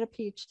 I'm going to get a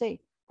PhD.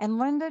 And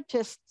Linda,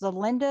 just the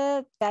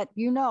Linda that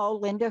you know,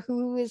 Linda,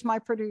 who is my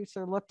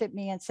producer, looked at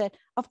me and said,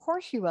 of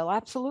course you will,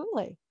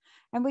 absolutely.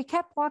 And we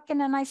kept walking,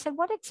 and I said,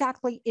 what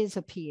exactly is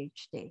a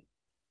PhD?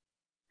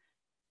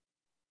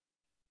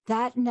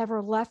 That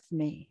never left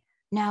me.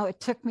 Now, it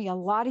took me a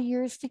lot of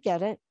years to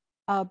get it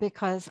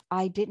because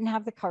I didn't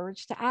have the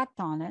courage to act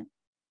on it.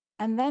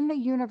 And then the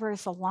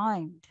universe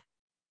aligned,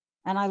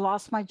 and I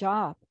lost my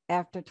job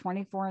after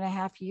 24 and a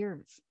half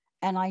years.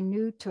 And I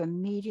knew to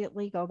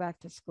immediately go back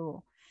to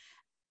school.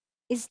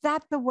 Is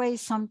that the way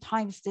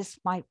sometimes this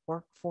might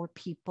work for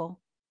people?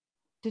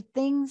 Do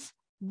things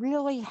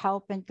really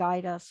help and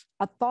guide us?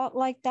 A thought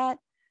like that?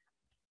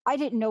 I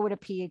didn't know what a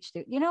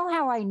PhD. You know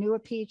how I knew a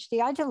PhD?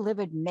 I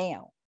delivered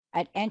mail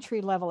at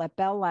entry level at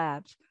Bell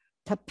Labs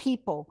to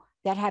people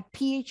that have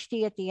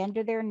PhD at the end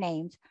of their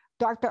names.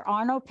 Dr.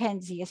 Arno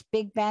Penzias,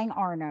 Big Bang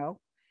Arno,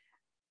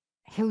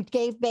 who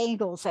gave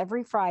bagels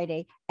every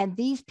Friday. And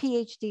these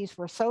PhDs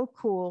were so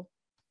cool.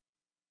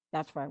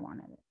 That's why I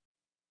wanted it.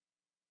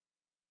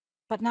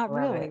 But not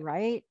Love really, it.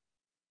 right?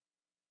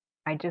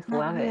 I just Not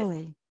love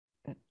really.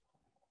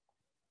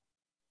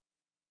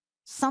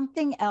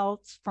 Something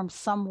else from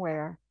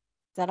somewhere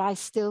that I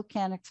still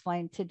can't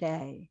explain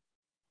today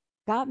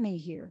got me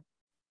here.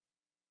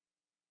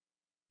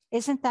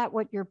 Isn't that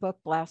what your book,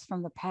 Blast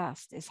from the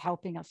Past, is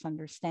helping us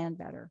understand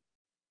better?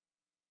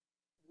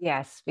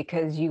 Yes,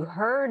 because you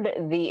heard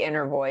the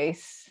inner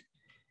voice.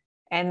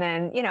 And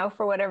then,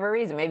 for whatever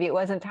reason, maybe it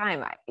wasn't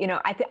time.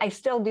 I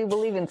still do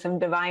believe in some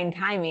divine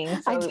timing.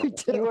 I So do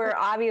too. you were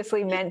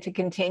obviously meant to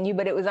continue,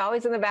 but it was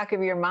always in the back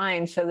of your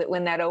mind so that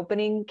when that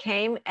opening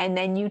came and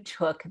then you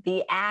took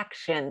the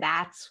action,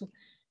 that's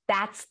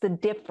the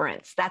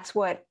difference. That's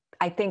what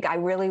I think I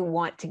really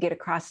want to get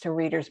across to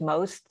readers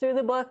most through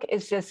the book,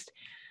 is just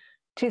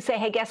to say,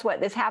 hey, guess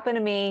what? This happened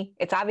to me.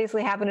 It's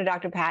obviously happened to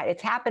Dr. Pat.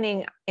 It's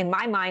happening in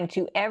my mind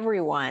to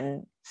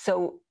everyone.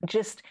 So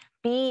just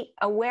be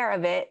aware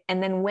of it.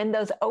 And then when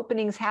those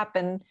openings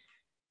happen,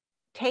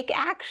 take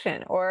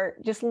action or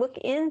just look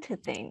into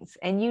things.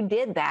 And you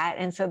did that.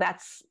 And so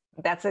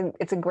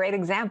it's a great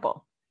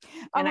example.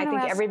 And I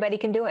think everybody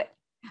can do it.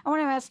 I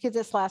want to ask you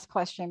this last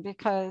question,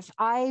 because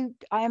I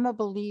am a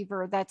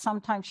believer that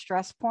sometimes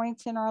stress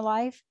points in our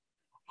life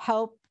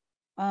help,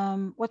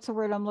 what's the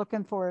word I'm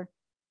looking for?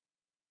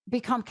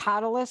 Become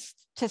catalysts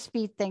to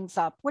speed things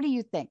up. What do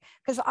you think?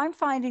 Because I'm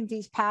finding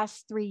these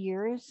past 3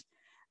 years,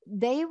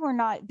 they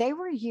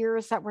were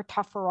years that were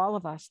tough for all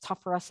of us,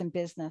 tough for us in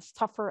business,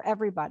 tough for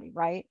everybody,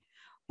 right?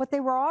 But they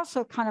were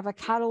also kind of a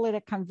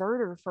catalytic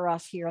converter for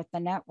us here at the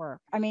network.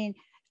 I mean,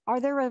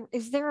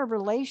 is there a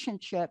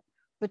relationship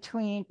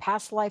between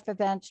past life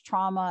events,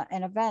 trauma,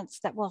 and events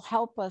that will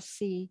help us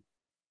see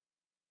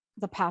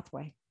the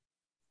pathway?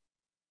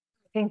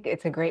 I think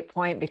it's a great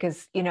point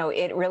because,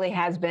 it really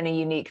has been a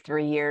unique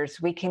 3 years.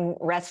 We can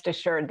rest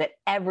assured that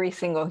every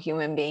single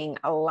human being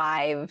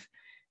alive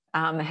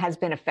has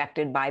been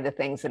affected by the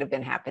things that have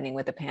been happening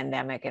with the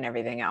pandemic and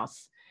everything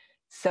else.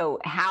 So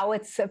how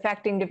it's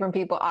affecting different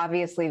people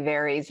obviously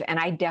varies. And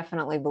I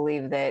definitely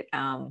believe that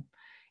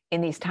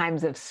in these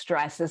times of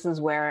stress, this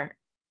is where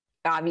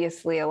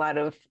obviously a lot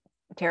of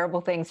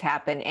terrible things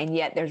happen. And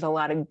yet there's a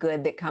lot of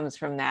good that comes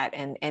from that.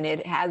 And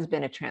it has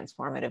been a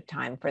transformative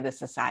time for the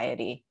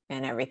society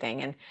and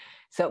everything. And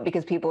so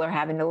because people are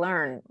having to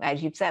learn,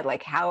 as you've said,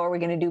 like, how are we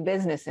going to do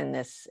business in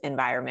this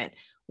environment?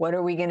 What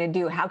are we going to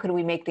do? How could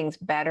we make things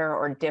better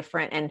or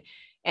different?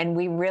 And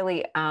we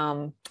really,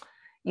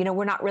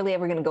 we're not really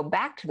ever going to go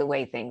back to the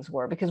way things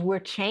were because we're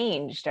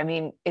changed. I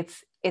mean,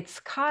 it's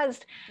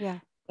caused, yeah.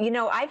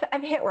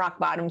 I've hit rock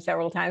bottom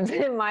several times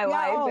in my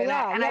life.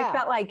 I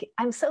felt like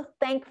I'm so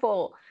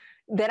thankful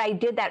that I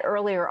did that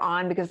earlier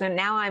on, because then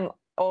now I'm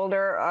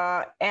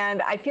older.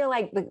 And I feel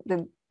like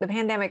the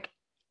pandemic,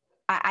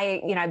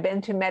 I've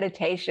been to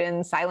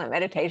meditation, silent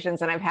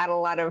meditations, and I've had a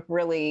lot of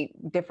really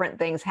different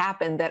things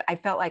happen that I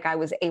felt like I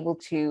was able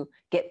to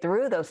get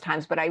through those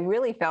times. But I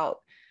really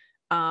felt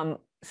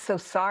so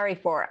sorry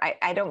for,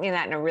 I don't mean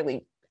that in a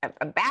really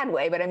a bad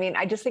way, but I mean,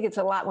 I just think it's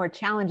a lot more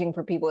challenging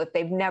for people if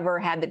they've never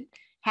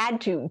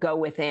had to go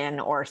within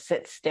or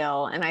sit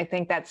still. And I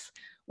think that's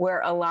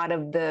where a lot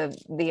of the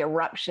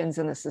eruptions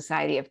in the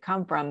society have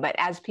come from. But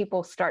as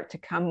people start to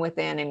come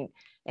within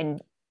and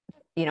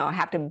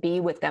have to be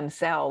with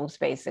themselves,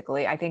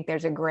 basically, I think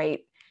there's a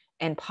great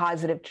and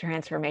positive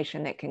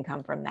transformation that can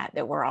come from that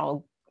we're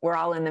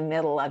all in the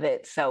middle of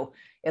it. So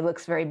it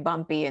looks very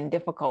bumpy and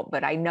difficult,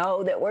 but I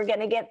know that we're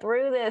going to get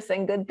through this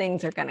and good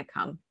things are going to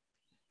come.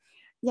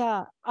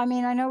 Yeah. I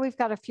mean, I know we've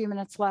got a few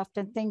minutes left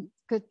and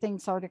good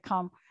things are to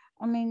come.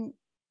 I mean,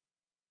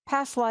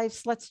 past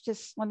lives,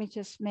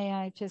 may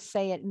I just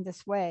say it in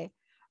this way?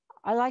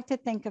 I like to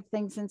think of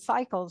things in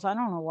cycles. I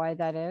don't know why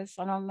that is.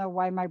 I don't know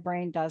why my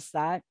brain does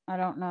that. I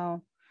don't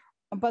know.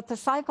 But the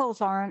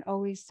cycles aren't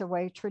always the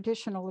way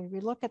traditionally we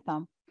look at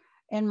them.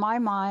 In my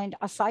mind,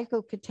 a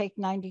cycle could take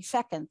 90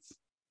 seconds.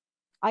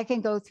 I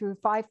can go through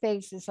 5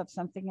 phases of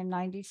something in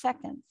 90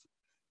 seconds.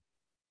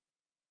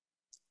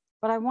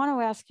 But I want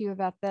to ask you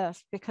about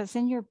this, because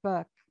in your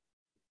book,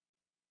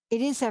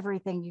 it is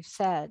everything you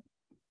said,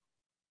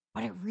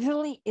 but it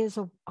really is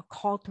a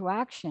call to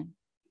action.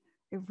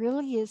 It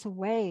really is a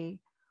way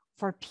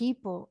for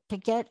people to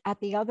get at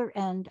the other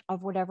end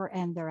of whatever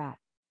end they're at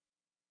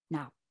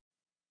now.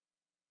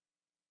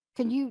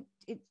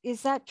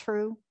 Is that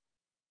true?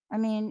 I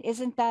mean,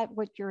 isn't that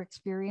what your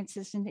experience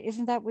is? And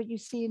isn't that what you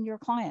see in your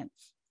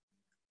clients?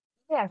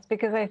 Yes,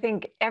 because I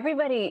think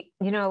everybody,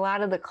 a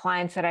lot of the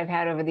clients that I've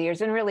had over the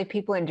years, and really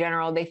people in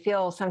general, they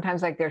feel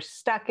sometimes like they're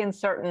stuck in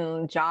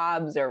certain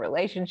jobs or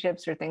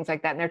relationships or things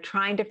like that. And they're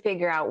trying to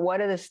figure out, what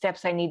are the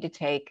steps I need to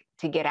take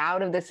to get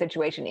out of the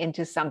situation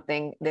into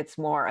something that's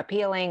more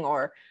appealing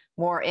or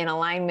more in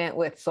alignment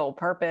with soul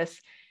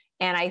purpose.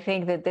 And I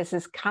think that this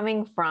is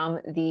coming from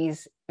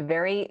these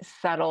very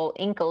subtle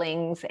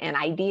inklings and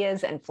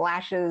ideas and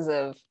flashes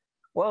of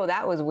whoa,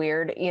 that was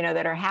weird,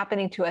 that are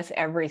happening to us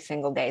every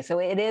single day. So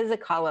it is a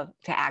call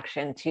to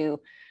action to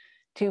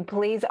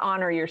please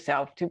honor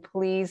yourself, to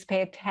please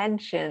pay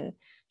attention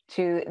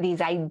to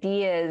these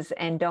ideas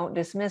and don't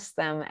dismiss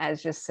them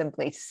as just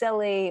simply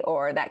silly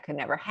or that could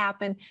never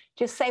happen.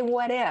 Just say,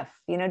 what if,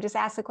 just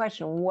ask the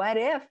question, what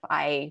if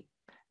I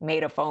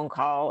made a phone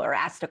call or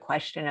asked a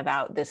question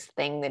about this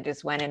thing that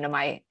just went into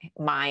my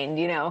mind?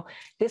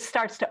 This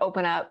starts to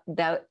open up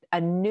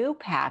a new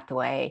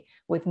pathway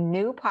with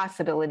new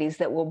possibilities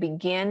that will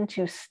begin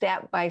to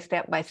step by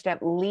step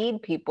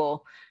lead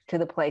people to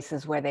the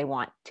places where they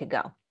want to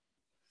go.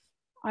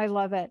 I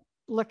love it.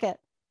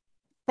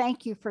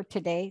 Thank you for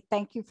today.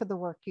 Thank you for the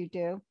work you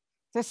do.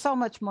 There's so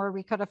much more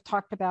we could have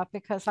talked about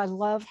because I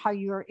love how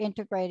you're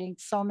integrating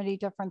so many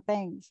different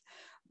things.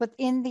 But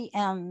in the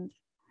end,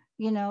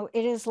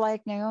 it is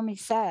like Naomi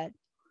said,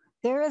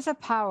 there is a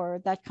power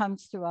that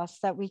comes to us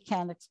that we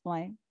can't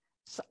explain.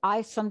 So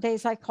some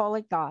days I call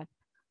it God.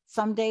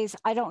 Some days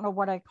I don't know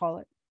what I call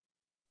it.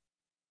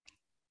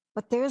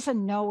 But there's a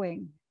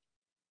knowing.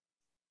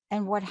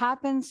 And what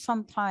happens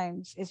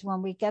sometimes is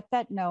when we get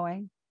that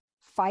knowing,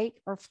 fight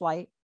or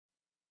flight,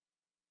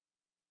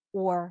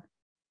 or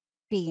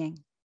being.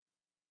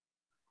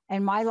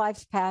 And my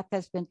life's path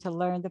has been to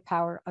learn the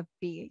power of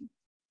being.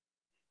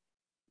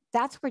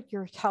 That's what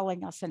you're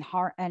telling us and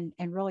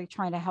really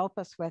trying to help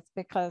us with,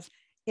 because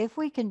if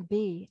we can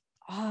be,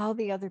 all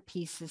the other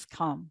pieces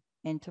come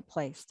into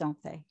place,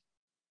 don't they?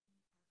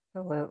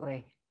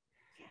 Absolutely.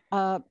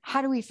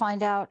 How do we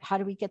find out? How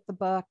do we get the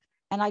book?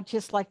 And I'd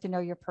just like to know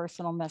your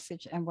personal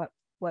message and what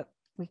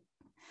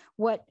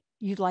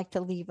you'd like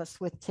to leave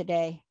us with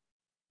today.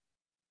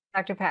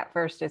 Dr. Pat,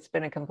 first, it's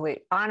been a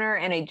complete honor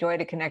and a joy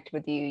to connect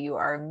with you. You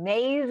are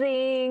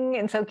amazing.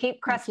 And so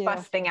keep crust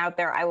busting out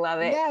there. I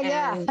love it.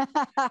 Yeah.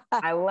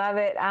 I love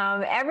it.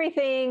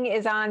 Everything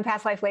is on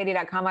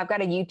pastlifelady.com. I've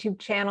got a YouTube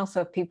channel.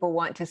 So if people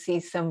want to see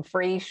some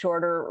free,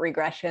 shorter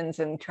regressions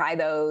and try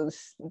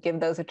those, give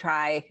those a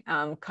try,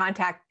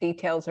 contact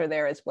details are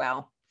there as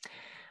well.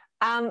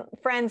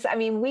 Friends,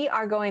 we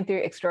are going through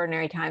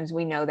extraordinary times.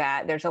 We know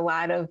that there's a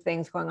lot of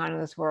things going on in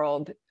this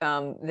world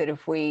that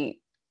if we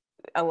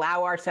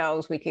allow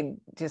ourselves, we could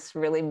just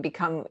really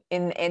become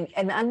in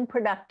an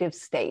unproductive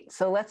state.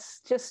 So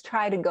let's just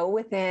try to go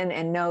within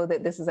and know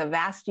that this is a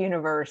vast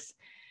universe.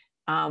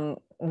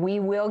 We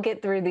will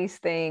get through these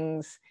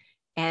things,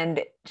 and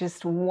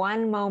just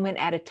one moment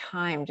at a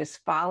time,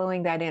 just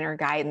following that inner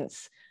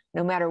guidance.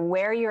 No matter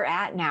where you're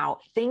at now,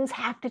 things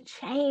have to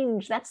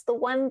change. That's the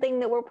one thing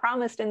that we're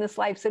promised in this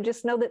life. So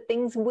just know that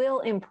things will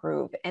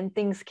improve and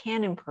things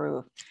can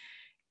improve.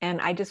 And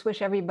I just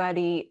wish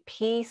everybody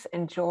peace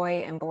and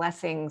joy and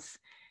blessings,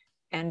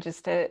 and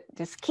just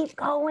keep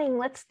going.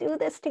 Let's do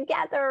this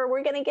together.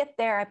 We're going to get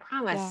there. I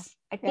promise.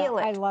 Yeah. I feel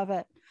it. I love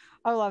it.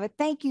 I love it.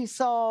 Thank you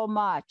so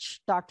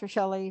much, Dr.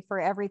 Shelley, for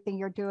everything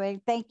you're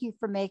doing. Thank you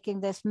for making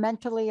this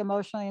mentally,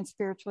 emotionally, and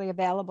spiritually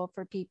available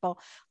for people.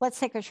 Let's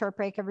take a short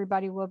break,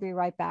 everybody. We'll be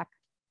right back.